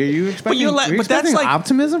 Are you expecting, you're are you but that's expecting like-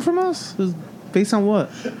 optimism from us? Based on what?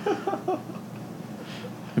 You're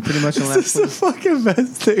pretty much in last This is the place. fucking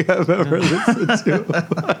best thing I've ever listened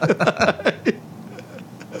to.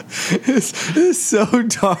 It's so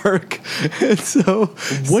dark. It's so. What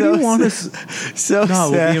do so you want sad- us? So No,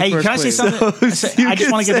 we'll sad. be in Hey, first can I say place. something? So you I just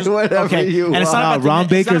can want to say get this. whatever Okay, you and it's not Nah, about the Ron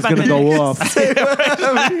Knicks- it's not Baker's about gonna the go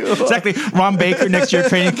Knicks. off. Exactly. Ron Baker next year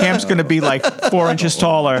training camp's going to be like 4 inches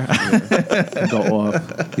taller. Go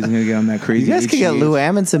off. He's gonna get on that crazy. You guys can get HGH. Lou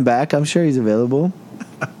Amundsen back. I'm sure he's available.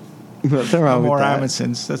 Nothing wrong More with that.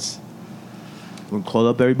 Amundsen's. That's We'll call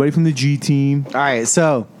up everybody from the G team. All right,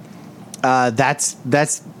 so that's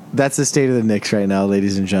the state of the Knicks right now,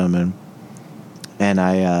 ladies and gentlemen. And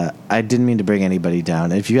I didn't mean to bring anybody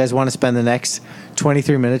down. If you guys want to spend the next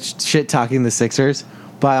 23 minutes shit talking the Sixers,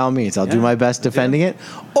 by all means, I'll do my best defending it.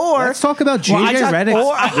 Or Let's talk about Well, I JJ talk-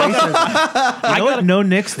 Redick. or- You know what no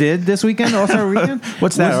Knicks did this weekend, All-Star weekend?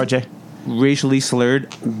 what's that, Was RJ? Racially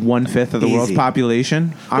slurred 1/5 of the world's Easy.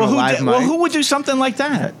 population on a live mic. who would do something like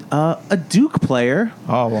that? A Duke player.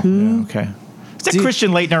 Oh, well, yeah, okay. Is that Do you-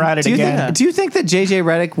 Christian Leitner at it do you again? think that JJ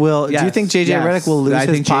Redick will? Do you Yes, think JJ yes. Redick will lose I his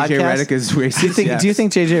think podcast? JJ Redick is racist. Do you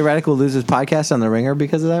think JJ Redick will lose his podcast on the Ringer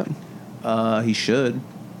because of that? He should?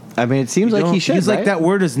 I mean, it seems like he should. He's right? like, that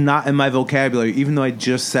word is not in my vocabulary, even though I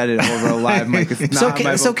just said it over a live mic. It's not So, in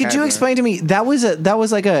my so could you vocabulary. explain to me that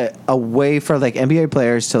was like a way for like NBA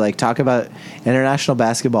players to like talk about international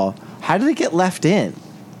basketball? How did it get left in?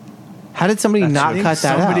 How did somebody I not think cut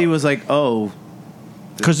that somebody out? was like, oh,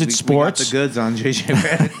 'Cause it's we got sports? the goods on JJ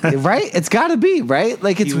Redick. Right? It's got to be right.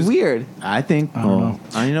 Like it's was- weird. I think. I don't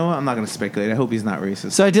know. You know what? I'm not going to speculate. I hope he's not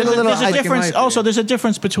racist. So I did a little. There's a I, difference. life, Also, yeah. there's a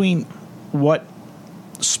difference between what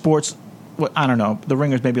sports. What, I don't know. The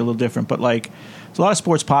Ringer's maybe a little different, but like there's a lot of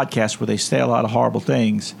sports podcasts where they say a lot of horrible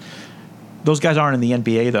things. Those guys aren't in the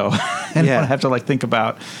NBA though, and Yeah. don't have to like think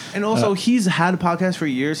about. And also, he's had a podcast for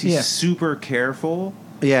years. He's Yeah. super careful.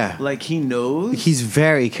 yeah. Like, he knows. He's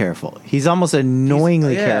very careful. He's almost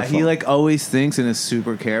annoyingly careful. He like always thinks and is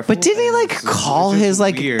super careful. But didn't he and like it's call just his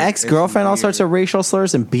like weird. ex girlfriend all It's sorts of weird. racial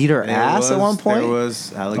slurs and beat her There ass at one point? There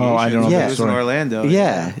was allegations. Oh, I don't know that It was in story. Orlando.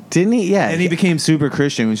 Yeah, didn't he? Yeah, And he became super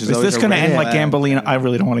Christian, which is Is always this a going to red end like flag. Gambolino? I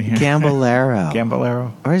really don't want to hear. Gambolero.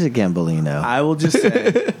 Gambolero. Or is it Gambolino? I will just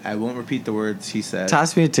say, I won't repeat the words he said.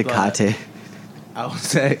 Toss me a Tecate. I will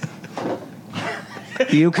say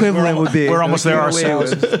the equivalent would be. We're almost there the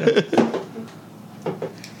equivalent ourselves. was-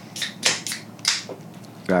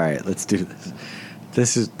 All right, let's do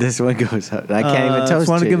this. This one goes out. I can't even toast. just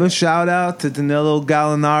want to to give you. a shout out to Danilo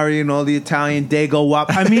Gallinari and all the Italian Dago Wap.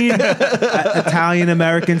 I mean, Italian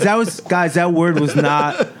Americans. That was, guys. That word was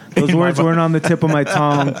not. Those words weren't on the tip of my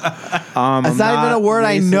tongue. That's not even a word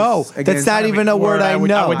I know. That's not even a word I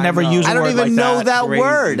know. I would never use I a don't word even like know that. that Crazy.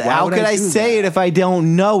 word. Why How would could I I do say that? it if I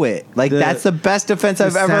don't know it? Like that's the best defense The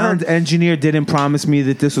I've ever sound heard. engineer didn't promise me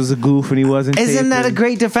that this was a goof and he wasn't. Isn't that a taping.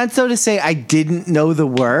 great defense though to say I didn't know the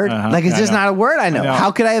word? Uh-huh. Like it's I just know. not a word I know. I know.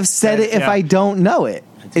 How could I have said it if Yeah. I don't know it?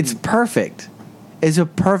 It's perfect. is a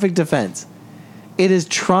perfect defense. It is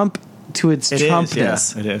Trump to its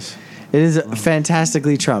Trumpness. It is. It is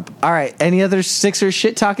fantastically Trump. All right. Any other Sixers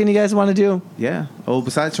shit talking you guys want to do? Yeah. Oh,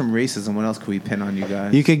 besides from racism, what else could we pin on you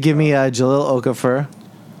guys? You could give me Jalil Okafor,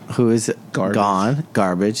 who is gone.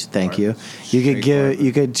 Garbage. Thank you.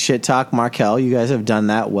 You could shit talk Markel. You guys have done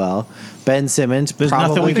that well. Ben Simmons. There's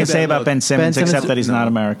nothing we can say about Ben Simmons Ben Simmons except that he's not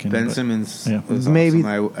American. Ben Simmons. Yeah. Was Maybe.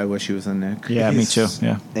 awesome. I wish he was a Knick. Yeah, me too.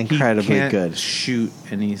 Yeah. Incredibly he can't good. Shoot,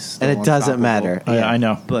 and he's And it doesn't unstoppable. matter. Yeah, I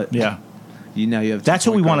know. But yeah. You have That's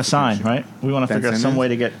what we want to sign, qualification. right? We want to Ben figure out some Simmons? way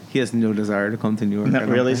to get. He has no desire to come to New York. No, I don't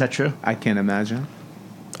really? Is think. that true? I can't imagine.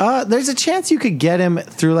 There's a chance you could get him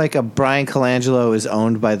through like a Brian Colangelo is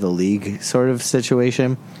owned by the league sort of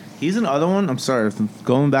situation. He's another one. I'm sorry.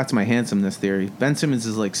 Going back to my handsomeness theory, Ben Simmons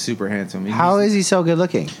is like super handsome. How is he so good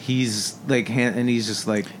looking? He's like, and he's just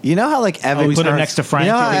like. You know how like Evan We put him Turner- next to Frank.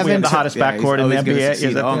 You know how we have Evan the hottest Yeah, backcourt he's in the always gonna NBA. succeed.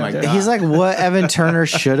 Is that Oh my God. He's like what Evan Turner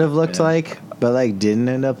should have looked like, but like didn't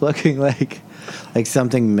end up looking like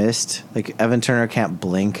something missed. Like Evan Turner can't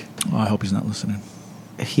blink. Oh, I hope he's not listening.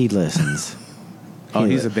 He listens. Oh,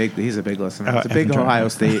 he's a big listener. It's a big Evan Turner. Ohio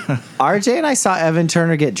State. RJ and I saw Evan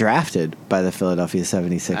Turner get drafted by the Philadelphia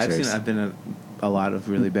 76ers. I've been at a lot of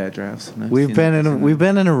really bad drafts. And I've We've seen been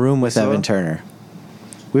it. in a room with So? Evan Turner.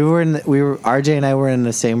 RJ and I were in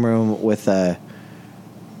the same room with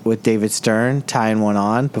David Stern tying one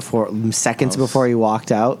on seconds before he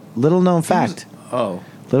walked out. Little known fact.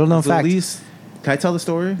 Little known fact. At least, can I tell the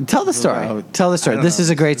story? Tell the story. Tell the story. This is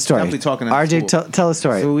a great story. Definitely talking at RJ, school. tell the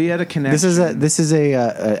story. So we had a connection. This is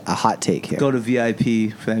a hot take here. Go to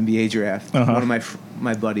VIP for the NBA draft. Uh-huh. One of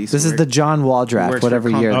my buddies. This is the John Wall draft, whatever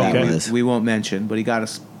year that Okay. was. We won't mention, but he got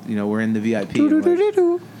us. We're in the VIP. and,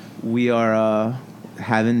 like, we are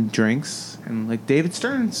having drinks, and like David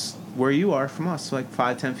Stern's where you are from us, like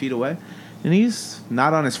 5-10 feet away, and he's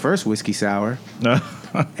not on his first whiskey sour.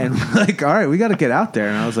 And we're like, all right, we got to get out there.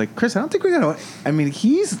 And I was like, Chris, I don't think we got to. I mean,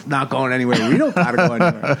 he's not going anywhere. We don't got to go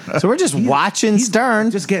anywhere. So we're just watching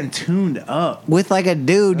Stern Just getting tuned up. with like a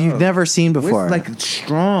dude you've never seen before. With like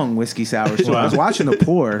strong whiskey sour. So I was watching the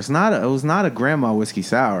pour. It was not a grandma whiskey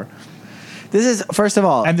sour. This is, first of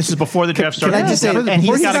all, And this is before the draft started. Can I just say, and before he's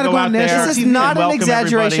you got to gotta go go out on there. national this is and not an welcome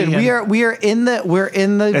exaggeration. everybody We're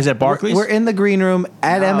in the. Is it Barclays? We're in the green room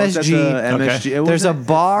at No, it's at MSG. the MSG. Okay. It There's a wasn't-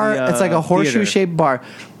 bar. the, It's like a horseshoe theater. shaped bar.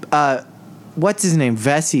 What's his name?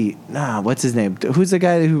 Vesey. What's his name? Who's the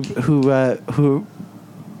guy who?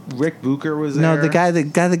 Rick Bucher was there. No, the guy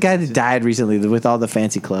that died recently with all the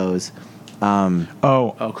fancy clothes.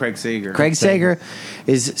 Oh, Craig Sager. Craig Sager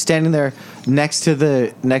is standing there next to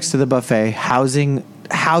the buffet, housing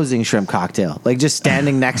shrimp cocktail, like just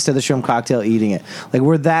standing next to the shrimp cocktail, eating it. Like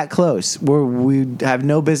we're that close. We have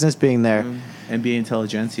no business being there. NBA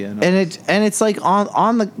intelligentsia. No. And it's like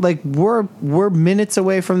on the like we're minutes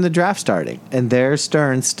away from the draft starting, and there's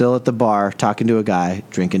Stern still at the bar talking to a guy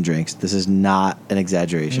drinking drinks. This is not an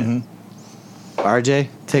exaggeration. RJ,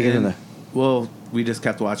 take it in there. Well, we just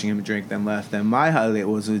kept watching him drink, then left. Then my highlight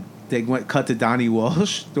was they cut to Donnie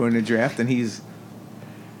Walsh during the draft, and he's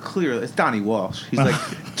clearly it's Donnie Walsh. He's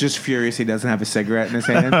like just furious he doesn't have a cigarette in his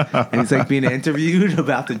hand, and he's like being interviewed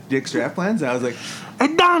about the Knicks draft plans. I was like,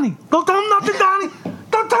 "Hey Donnie, don't tell him nothing, Donnie.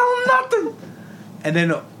 Don't tell him nothing." And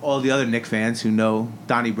then all the other Knicks fans who know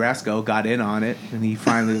Donnie Brasco got in on it, and he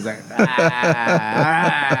finally was like,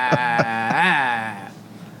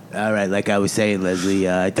 All right, like I was saying, Leslie,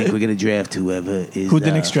 I think we're going to draft whoever is Who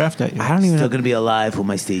the Knicks draft that year? I don't even still know. going to be alive for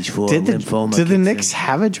my stage 4 Did lymphoma. the kicks Knicks in.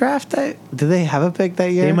 have a draft that? Did they have a pick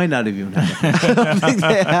that year? They might not have even had I don't think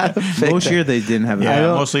they had a pick Most that- year they didn't have a Yeah, pick.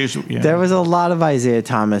 don't- mostly. Yeah. There was a lot of Isaiah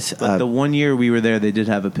Thomas. But the one year we were there, they did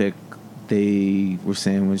have a pick. They were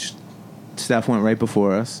sandwiched. Steph went right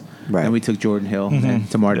before us. Right. And we took Jordan Hill. And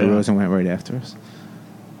DeMar DeRozan went right after us.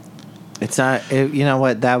 It's not. You know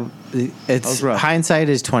what? It's was rough. hindsight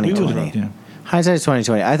is 2020. Yeah. Hindsight is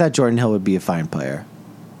 2020. I thought Jordan Hill would be a fine player.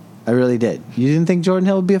 I really did. You didn't think Jordan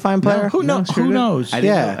Hill would be a fine player? Who knows? sure Who did. knows? I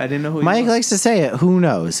didn't Yeah, know- I didn't know who he Mike was. likes to say it. Who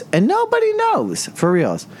knows? And nobody knows for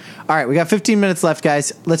reals. All right, we got 15 minutes left,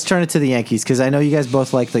 guys. Let's turn it to the Yankees because I know you guys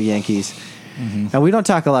both like the Yankees. And we don't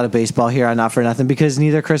talk a lot of baseball here on Not For Nothing because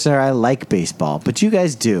neither Chris or I like baseball, but you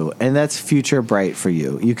guys do, and that's future bright for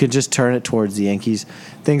you. You can just turn it towards the Yankees.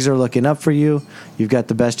 Things are looking up for you. You've got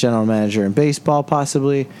the best general manager in baseball,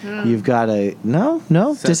 possibly. You've got a no,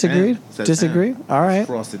 Says disagreed, Says disagree. All right,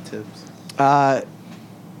 Frosted tips.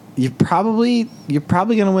 you're probably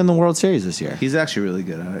going to win the World Series this year. He's actually really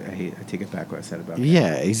good. I take it back what I said about him.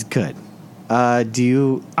 Yeah, he's good. Do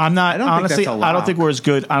you? I'm not. I don't think honestly, that's a I don't think lock. we're as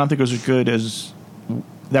good. I don't think we're as good as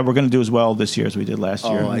that we're going to do as well this year as we did last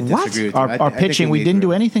year. Oh, I What? disagree with you. Our pitching, we didn't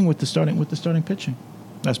do anything. anything with the starting pitching.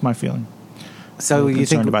 That's my feeling. So I'm you think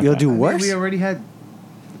concerned about you'll that. do I mean, worse? we already had.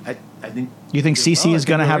 I think. You think CC is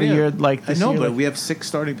going to have a year like this I know, year? but we have 6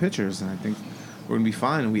 starting pitchers, and I think we're going to be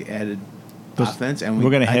fine. And we added offense, and we're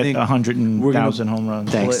going to I hit think 100,000 home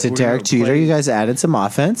runs. Thanks to we're Derek gonna Jeter, play- you guys added some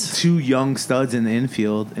offense. 2 young studs in the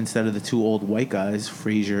infield instead of the 2 old white guys,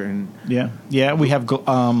 Frazier and Yeah. We have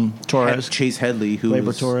Torres, Chase Headley, who Labor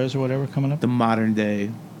is Torres or whatever coming up. the modern day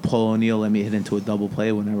Paul O'Neill. Let me hit into a double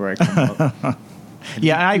play whenever I come up.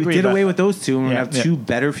 Yeah, I agree. We did about away that. with those 2, and we Yeah, have yeah. 2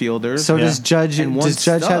 better fielders. So Yeah. does Judge And one have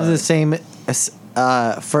stud. the same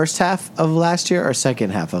first half of last year or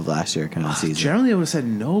second half of last year kind of season? Generally, I would have said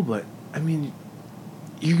no, but I mean,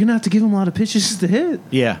 you're gonna have to give him a lot of pitches to hit.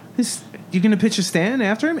 Yeah. You're gonna pitch a Stan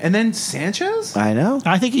after him, and then Sanchez. I know.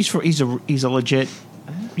 I think he's a legit,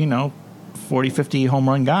 40, 50 home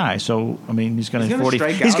run guy. So I mean, he's going He's to gonna 40.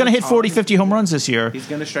 strike He's out going to a hit ton. 40, 50 home runs this year. He's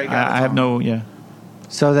gonna strike out a I have ton. no.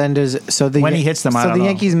 So then When he hits them, I so don't the know.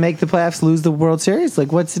 Yankees make the playoffs, lose the World Series.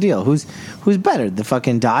 Like, what's the deal? Who's better? The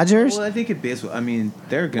fucking Dodgers? Well, I think it baseball. I mean,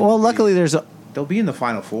 they're gonna. Well, be- luckily there's they'll be in the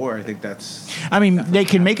Final Four. I think that's. I mean, they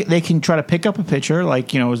can make it. They can try to pick up a pitcher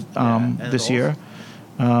like and this also- year.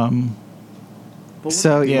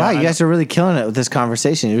 So Yeah, wow, I you guys are really killing it with this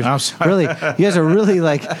conversation. You're I'm sorry. really, you guys are really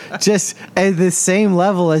like just at the same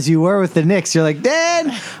level as you were with the Knicks. You're like,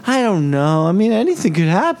 Dan, I don't know. I mean, anything could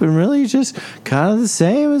happen. Really, just kind of the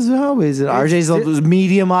same as always. And RJ's was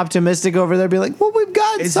medium optimistic over there, be like, well, we've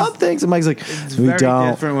got It's some just- things. And Mike's like, It's we very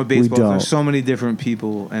don't. different with We baseball. don't. There's so many different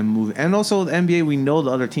people and move, and also the NBA. We know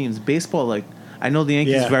the other teams. Baseball, like I know the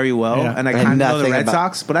Yankees Yeah. very well, Yeah. and I And kind of know the nothing Red about-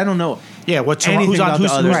 Sox, but I don't know. Yeah, who's anything on about who's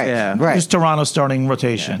the others. Right, Yeah. right. who's Toronto's starting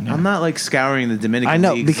rotation? Yeah. I'm not like scouring the Dominican I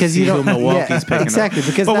know League because to you see don't. who Milwaukee's Yeah, picking exactly. up.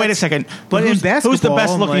 Because But wait a that's- second. But in who's basketball, the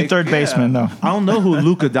best looking like, third baseman though? I don't know who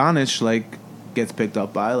Luka Doncic like gets picked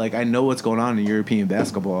up by. Like I know what's going on in European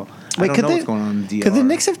basketball. I don't know what's going on in the DR. Could the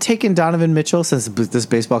Knicks have taken Donovan Mitchell since this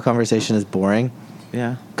baseball conversation is boring?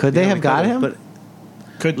 Yeah. Could they Yeah, have we got could've, him? But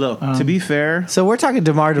Could look, to be fair, So we're talking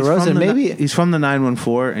DeMar he's from DeRozan. the- Maybe he's from the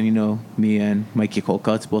 914, and me and Mikey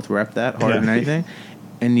Colcuts both rep that harder Yeah. than anything.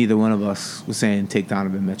 And neither one of us was saying take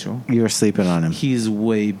Donovan Mitchell. you were sleeping on him. He's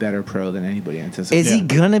way better pro than anybody anticipated. Is he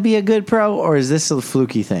gonna be a good pro, or is this a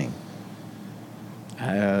fluky thing?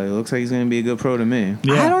 It looks like he's going to be a good pro to me.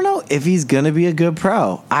 Yeah. I don't know if he's gonna be a good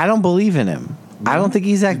pro. I don't believe in him. I don't think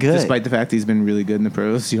he's that good. Despite the fact he's been really good in the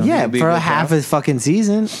pros. You don't think Yeah, he'll be for a a good half pro? his fucking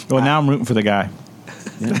season. Well, now I'm rooting for the guy.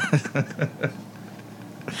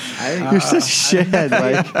 You're such a shithead,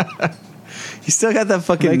 Mike. You still got that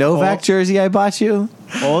fucking Like Novak all- jersey I bought you?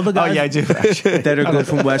 All the Oh guys yeah, I do. that are good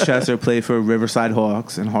from Westchester play for Riverside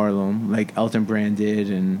Hawks in Harlem, like Elton Brand did,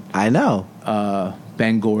 and I know.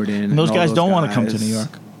 Ben Gordon. And those all guys don't want to come to guys. New York.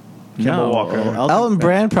 No, Walker. Ellen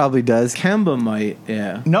Brand probably does. Kemba might,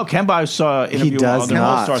 yeah. No, Kemba, I saw an interview does on the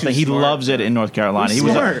not. All-Star thing. He Too smart. loves it in North Carolina. He's He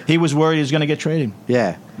was smart. he was worried he was going to get traded.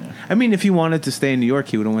 Yeah. I mean, if he wanted to stay in New York,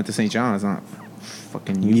 he would have went to St. John's, not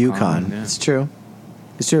fucking UConn. Yeah. It's true.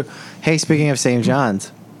 It's true. Hey, speaking of St.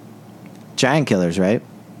 John's, Giant Killers, right?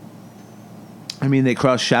 I mean, they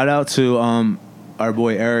crushed. Shout out to our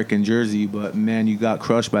boy Eric in Jersey, but man, you got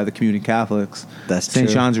crushed by the community Catholics. That's St.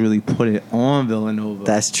 true. John's really put it on Villanova.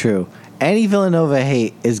 That's true. Any Villanova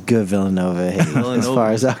hate is good Villanova hate, as Villanova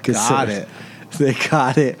far as I'm got concerned. it. They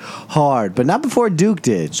got it hard, but not before Duke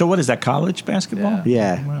did. So what is that, college basketball?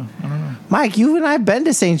 Yeah. Well, I don't know. Mike, you and I have been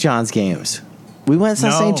to St. John's games. We went to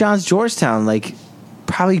No. St. John's Georgetown like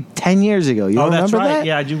probably 10 years ago. You Oh, don't that's remember right. that?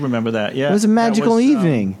 Yeah, I do remember that. Yeah, It was a That magical was,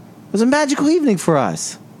 evening. It was a magical evening for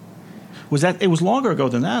us. Was that? It was longer ago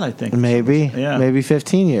than that, I think. Maybe. Yeah. Maybe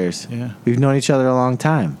 15 years. Yeah. We've known each other a long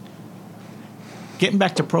time. Getting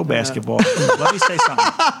back to pro basketball, let me say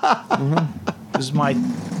something. This is my.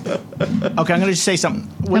 Okay, I'm going to just say something.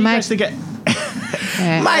 What do you Mike. guys think?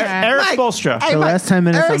 Mike, Eric Mike, Spoelstra. hey, The Mike, last 10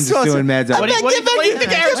 minutes, Eric I'm just Spoelstra. doing mad Hey, stuff. What do you- Mike, what do get you- back what do you to-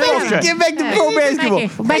 think of get Eric back- Spoelstra? Get back to Hey, pro Mikey,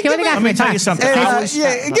 basketball. Mikey, what do you got Let me for tell you me? something. Hey, I was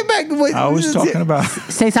get back. Wait, talking about.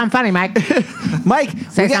 Say something funny, Mike. Mike,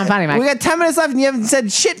 Say something funny, Mike. We got 10 minutes left and you haven't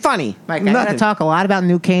said shit funny. Mike, I gotta talk a lot about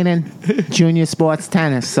New Canaan junior sports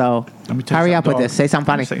tennis, so Let me tell you hurry up something, with dog. this. Say something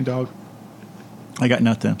funny. Saying dog. I got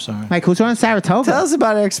nothing. I'm sorry. Mike, who's on Saratoga? Tell us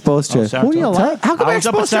about Eric Spoelstra. Saratoga. Who do you like? How come I Eric was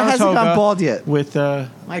up at Spoelstra hasn't Saratoga gone bald yet? with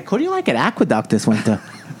Mike, who do you like at Aqueduct this winter?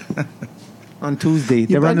 On Tuesday. You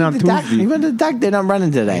They're running on went to the doc- Tuesday. You went to the doc. They're not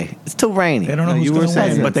running today. It's too rainy. they don't know No, who's you going were to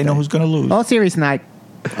saying win, but they know that. who's going to lose. All serious, Mike.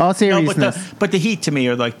 All No, seriousness. but the Heat to me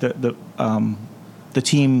are like the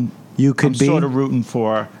team You could I'm be. sort of rooting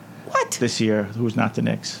for What? this year, who's not the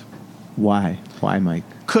Knicks. Why? Why, Mike?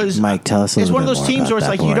 Because Mike, tell us a it's little one of bit those more teams about where it's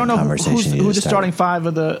that like you don't know boring conversation you who the just starting started.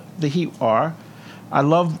 five of the Heat are. I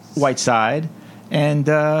love Whiteside, and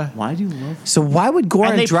Why do you love? So why would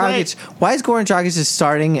Goran And they Dragic? Why is Goran Dragic just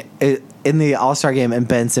starting in the All-Star game and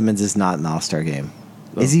Ben Simmons is not in the All-Star game?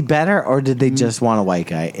 Is he better, or did they just want a white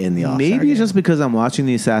guy in the All-Star game? Maybe it's just because I'm watching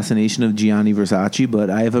the assassination of Gianni Versace, but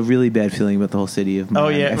I have a really bad feeling about the whole city of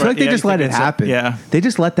Miami. yeah, I feel right, like they yeah, just you let think it it's a- happen. yeah. They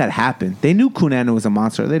just let that happen. They knew Kunana was a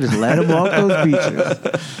monster. They just let him off those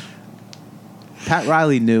beaches. Pat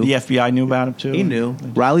Riley knew. the FBI knew about him too. He knew.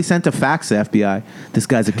 Riley sent a fax to FBI. This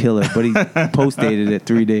guy's a killer, but he post-dated it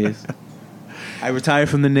 3 days. I retire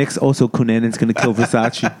from the Knicks. Also, Kunanan's going to kill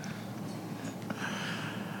Versace.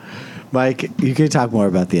 Mike, you can talk more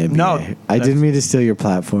about the NBA. No, I that's- didn't mean to steal your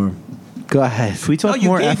platform. Go ahead. If we talk you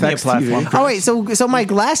more gave me a FX platform. TV. Oh wait, so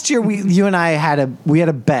Mike, last year you and I had a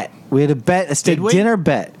bet. We had a steak Did we? dinner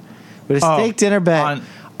bet. We had a Oh, steak dinner bet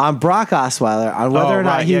on Brock Osweiler on whether or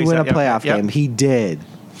not right, he yeah, would win a exactly, playoff yep. game. He did.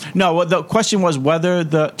 No, well, the question was whether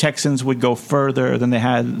the Texans would go further than they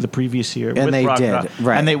had the previous year. And with they Brock did, Osweiler.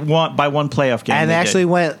 right. And they won by one playoff game. And they they actually did.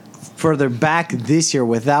 went further back this year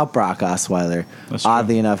without Brock Osweiler. That's true.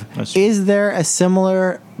 Oddly enough, That's true. is there a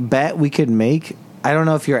similar bet we could make? I don't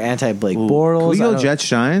know if you're anti Blake Bortles. Can we I go don't- Jets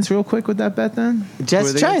Giants real quick with that bet then? Jets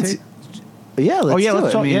Were they gonna Giants. take- Yeah, let's yeah, do let's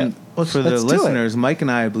it. talk- I mean, yeah. for the Let's do it. listeners, Mike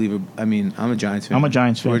and I believe. I mean, I'm a Giants fan. I'm a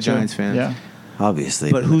Giants fan. We're too. Giants fans. Yeah.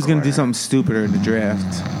 Obviously, But who's going to do something stupider in the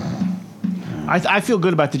draft? I feel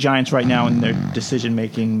good about the Giants right now in their decision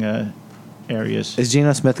making areas. Is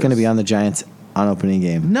Geno Smith going to be on the Giants on opening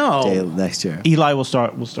game? No. Day next year. Eli will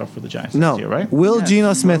start for the Giants No. next year, right? Will Yes. Geno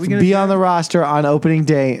Are Smith we gonna be do on that? the roster on opening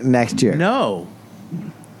day next year? No.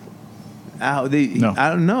 No. I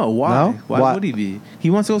don't know. Why? No? Why Why? would he be? He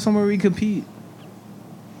wants to go somewhere where he compete.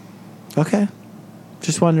 Okay.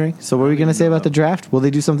 Just wondering. So, what are we going to say about the draft? Will they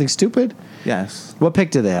do something stupid? Yes. What pick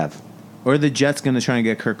do they have? Or the Jets going to try and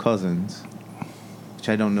get Kirk Cousins, which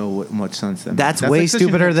I don't know what much sense that That's makes. way like such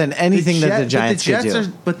stupider than anything that the Giants could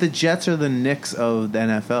do. But the Jets are the Knicks of the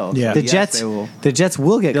NFL. Yeah. The yes, Jets, they will. the Jets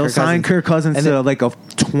will get. They'll Kirk sign Cousins, Kirk Cousins and to then- like a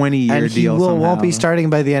 20-year and he deal. won't be somehow. starting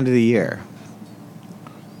by the end of the year.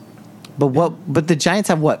 But what? But the Giants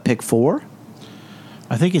have what? Pick 4.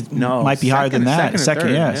 I think it No, might be higher than second that. or Second,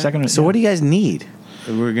 third, yeah, yeah. second. So what do you guys need?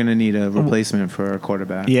 We're going to need a replacement for our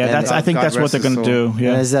quarterback. Yeah, And that's. I think God that's what rest they're his going to soul. do.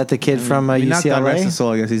 Yeah. And is that the kid from I mean, not God rest his UCLA?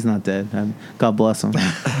 soul. I guess he's not dead. God bless him.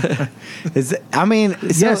 I mean,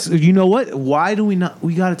 so- Yes, you know what? Why do we not?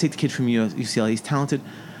 We got to take the kid from UCLA. He's talented.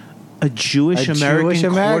 A Jewish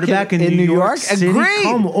American quarterback in New York City? Agreed.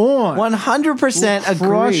 Come on. 100% We'll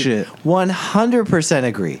crush agree. it. 100%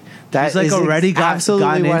 agree. That He's like is already absolutely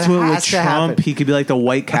gotten what into it with has to Trump. happen. He could be like the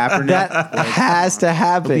white Kaepernick. That has to It'll be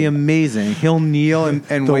happen. amazing. He'll kneel and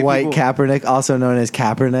The white people, Kaepernick, also known as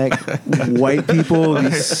Kaepernick. white people will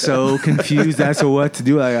be so confused as to what to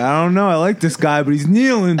do. Like, I don't know. I like this guy, but he's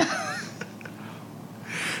kneeling.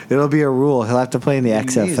 It'll be a rule. He'll have to play in the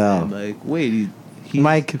XFL. Like, wait, he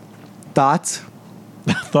Mike, thoughts?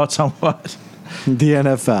 Thoughts on what? The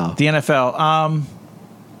NFL. The NFL.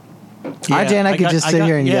 RJ and I could just sit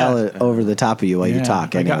here and yell it over the top of you while you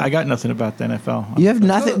talk. I Anyway. got nothing about the NFL. You have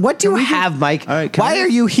nothing. What do you have, Mike? All right, can Why we- are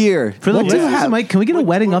you here? For the What do you listeners, have? Mike, can we get a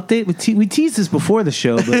wedding update? We teased this before the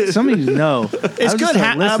show, but some of you know. It's good.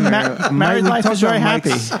 Married life is very happy.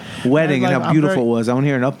 Wedding and Married life, how I'm beautiful very- it was. I want to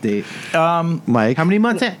hear an update. Mike. How many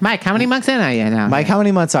months in? Mike, how many months in are you now? Mike, how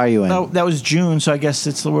many months are you in? No, that was June, so I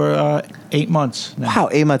guess we're 8 months. Now. Wow,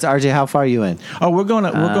 8 months. RJ, how far are you in? Oh, we're going to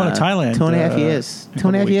Thailand. 2.5 years. in a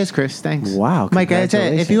couple 2.5 weeks. years, Chris. Thanks. Wow, Mike, I tell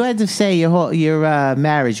you, if you had to say your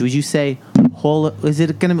marriage, would you say is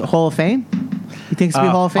it going to be Hall of Fame? You think it's going to be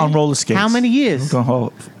Hall of Fame? on roller skates. How many years? We're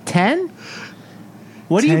going 10?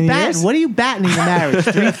 What are 10 you batting? years? What are you batting in your marriage?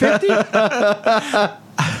 350?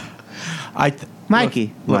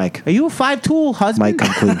 Mikey, Mike. are you a 5-tool husband? Mike,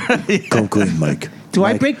 come clean. Come clean, Mike. Do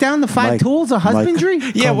I Mike. break down the 5 Mike. tools of husbandry?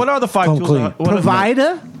 Yeah, Come- what are the 5 come tools? clean. What are the-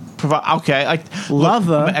 Provider? Okay,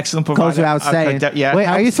 Lover. I'm an excellent provider. Goes without saying. Yeah, Wait,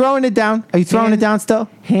 are you throwing it down? Are you throwing it down still?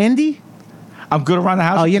 Handy? I'm good around the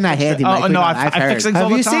house. Oh, you're not handy, Mike. Oh We no, know. I I've fix heard. things all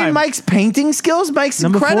Have the you time. seen Mike's painting skills? Mike's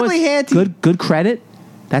Number 4 incredibly is handy. good credit.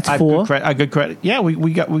 That's I have 4. good credit. Yeah,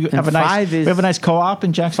 we have a nice 5 is- we have a nice co-op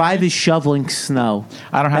in Jackson. 5 is shoveling snow.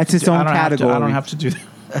 I don't have That's to its do, own I don't have to- category. I don't have to do that.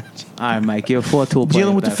 All right, Mike, you're a 4-tool player.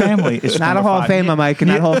 Dealing with the That's- family is Not a number Hall of 5. Famer, Mike.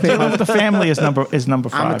 Not a Hall of Dealing Famer. with the family is number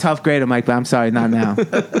 5. I'm a tough grader, Mike, but I'm sorry, not now.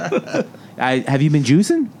 Have you been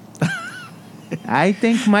juicing? I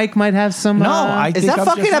think Mike might have some. No, I Is think that I'm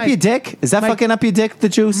fucking just- up your dick? Is that Mike- fucking up your dick, the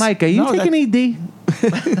juice? Mike, are you No, taking ED?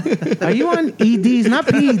 Are you on EDs? Not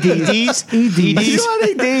PEDs. EDs? EDs. Are you on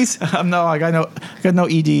EDs? No, I got no Because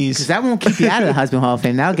EDs. that won't keep you out of the Husband Hall of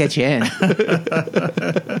Fame. That'll get you in.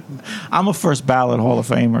 I'm a first ballot Hall of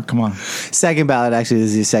Famer. Come on. Second ballot, actually,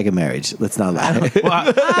 this is your second marriage. Let's not lie.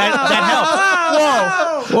 Well, that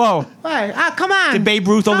helped. Whoa. Right. Come on. Did Babe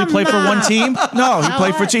Ruth only play for one team? No, he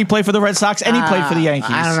played for two. He played for the Red Sox and he played for the Yankees.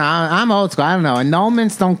 I don't know. I'm old school. I don't know.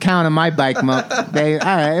 Annulments don't count in my bike. All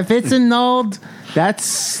right. If it's annulled,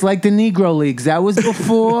 that's like the Negro Leagues. That was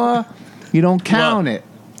before. You don't count it.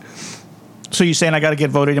 So you're saying I got to get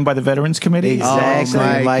voted in by the Veterans Committee? Exactly,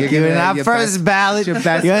 Mike. Mike. You're not first ballot. You're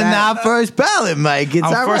not first ballot, Mike. It's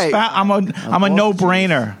all right. I'm a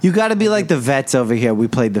no-brainer. You got to be like the vets over here. We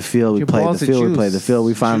played the field. We Your played balls the are field. We juice. played the field.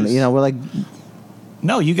 We found. Juice. You know, we're like,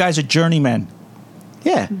 No, you guys are journeymen.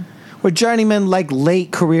 yeah, we're journeyman, like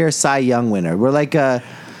late career Cy Young winner. We're like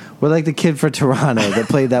the kid for Toronto that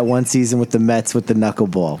played that one season with the Mets with the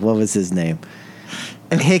knuckleball. What was his name?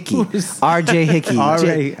 Hickey, R.J. Hickey,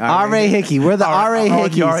 R.A. Hickey. We're the R.A.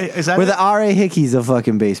 Hickeys. We're the R.A. Hickeys of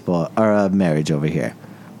fucking baseball or marriage over here.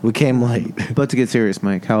 We came late. But to get serious,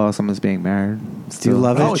 Mike, how awesome is being married? Do you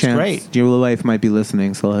love it? Oh, it's great. Your wife might be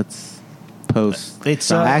listening, so let's post.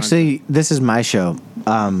 It's Actually, this is my show.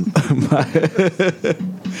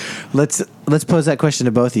 Let's pose that question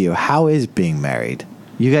to both of you. How is being married?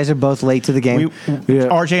 You guys are both late to the game.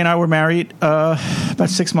 RJ and I were married about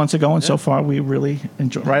 6 months ago, and so far we really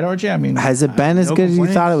enjoy. Right, RJ? I mean, Has it been as no good as you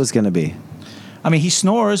complaints. thought it was going to be? he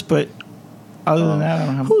snores, but other than that, I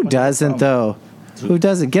don't have. Who much doesn't problem. though? Who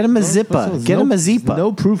doesn't? Get him a Zippa. Get him a Zippa.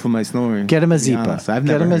 No proof of my snoring. Get him a to be honest. Zippa. I've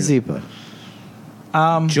Get never him a heard it.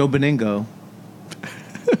 Zippa. Joe Beningo.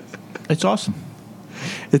 It's awesome.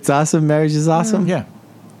 It's awesome. Marriage is awesome. Yeah.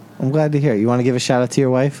 I'm glad to hear it. You want to give a shout out to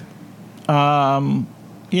your wife?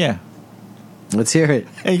 Yeah. Let's hear it.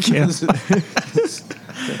 Hey, kids.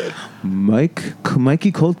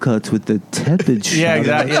 Mikey Cold Cuts with the tepid shot. Yeah,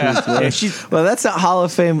 exactly. Yeah. She's. Well, that's a Hall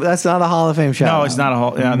of Fame. That's not a Hall of Fame shout. No, it's not a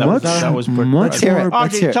whole. Yeah, that was pretty. much Let's hear it. more,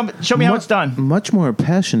 Let's hear RJ, it. show me how it's done. much more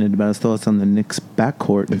passionate about his thoughts on the Knicks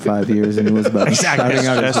backcourt in 5 years than he was about shouting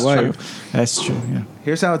out his That's wife. true. That's true. Yeah.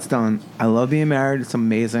 Here's how it's done. I love being married. It's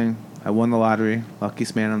amazing. I won the lottery.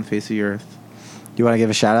 Luckiest man on the face of the earth. You want to give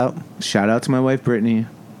a shout out? Shout out to my wife, Brittany.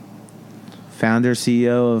 Founder,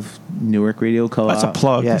 CEO of Newark Radio Co-op. That's a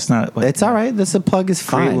plug. Yeah. It's not. Like, It's all right. This plug is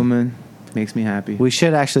Great fine. woman. Makes me happy. We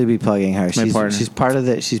should actually be plugging her. partner. She's part of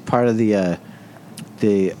the. She's part of the.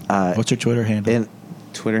 What's your Twitter handle? In,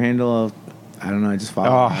 Twitter handle. I don't know. I just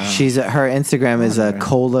follow. her. she's her Instagram is Alright.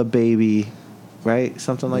 Cola Baby, right?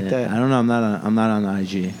 Something like Yeah, that. I don't know. I'm not on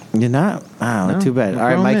IG. You're not. Oh, No, too bad. I'm All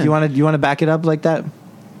right, grown Mike. man. You want to back it up like that?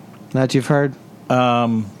 Now that you've heard,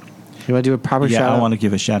 you want to do a proper Yeah, shout I out? want to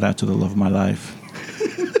give a shout out to the love of my life,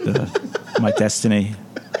 my destiny,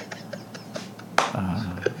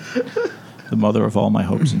 the mother of all my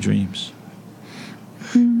hopes and dreams,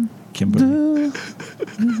 Kimberly.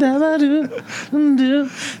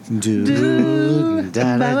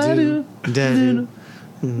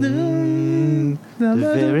 The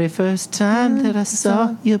very first time that I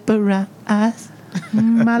saw your bright eyes,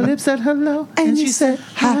 My lips said hello, and you said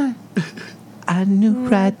hi. I knew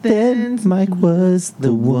right then Mike was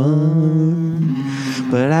the one,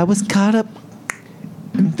 but I was caught up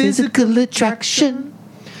in physical attraction.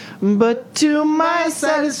 But to my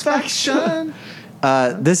satisfaction,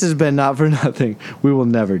 this has been Not for Nothing. We will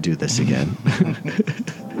never do this again.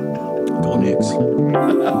 Go Knicks.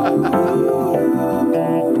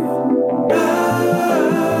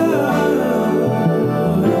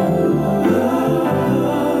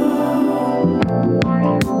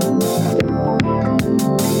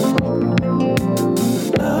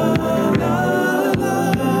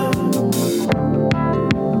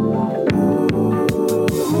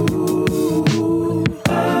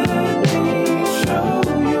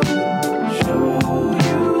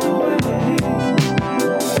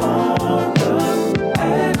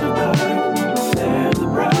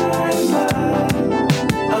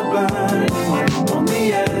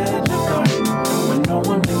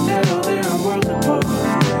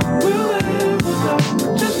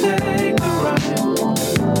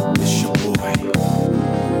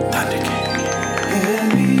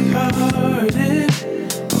 Heavy hearted,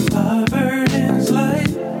 lover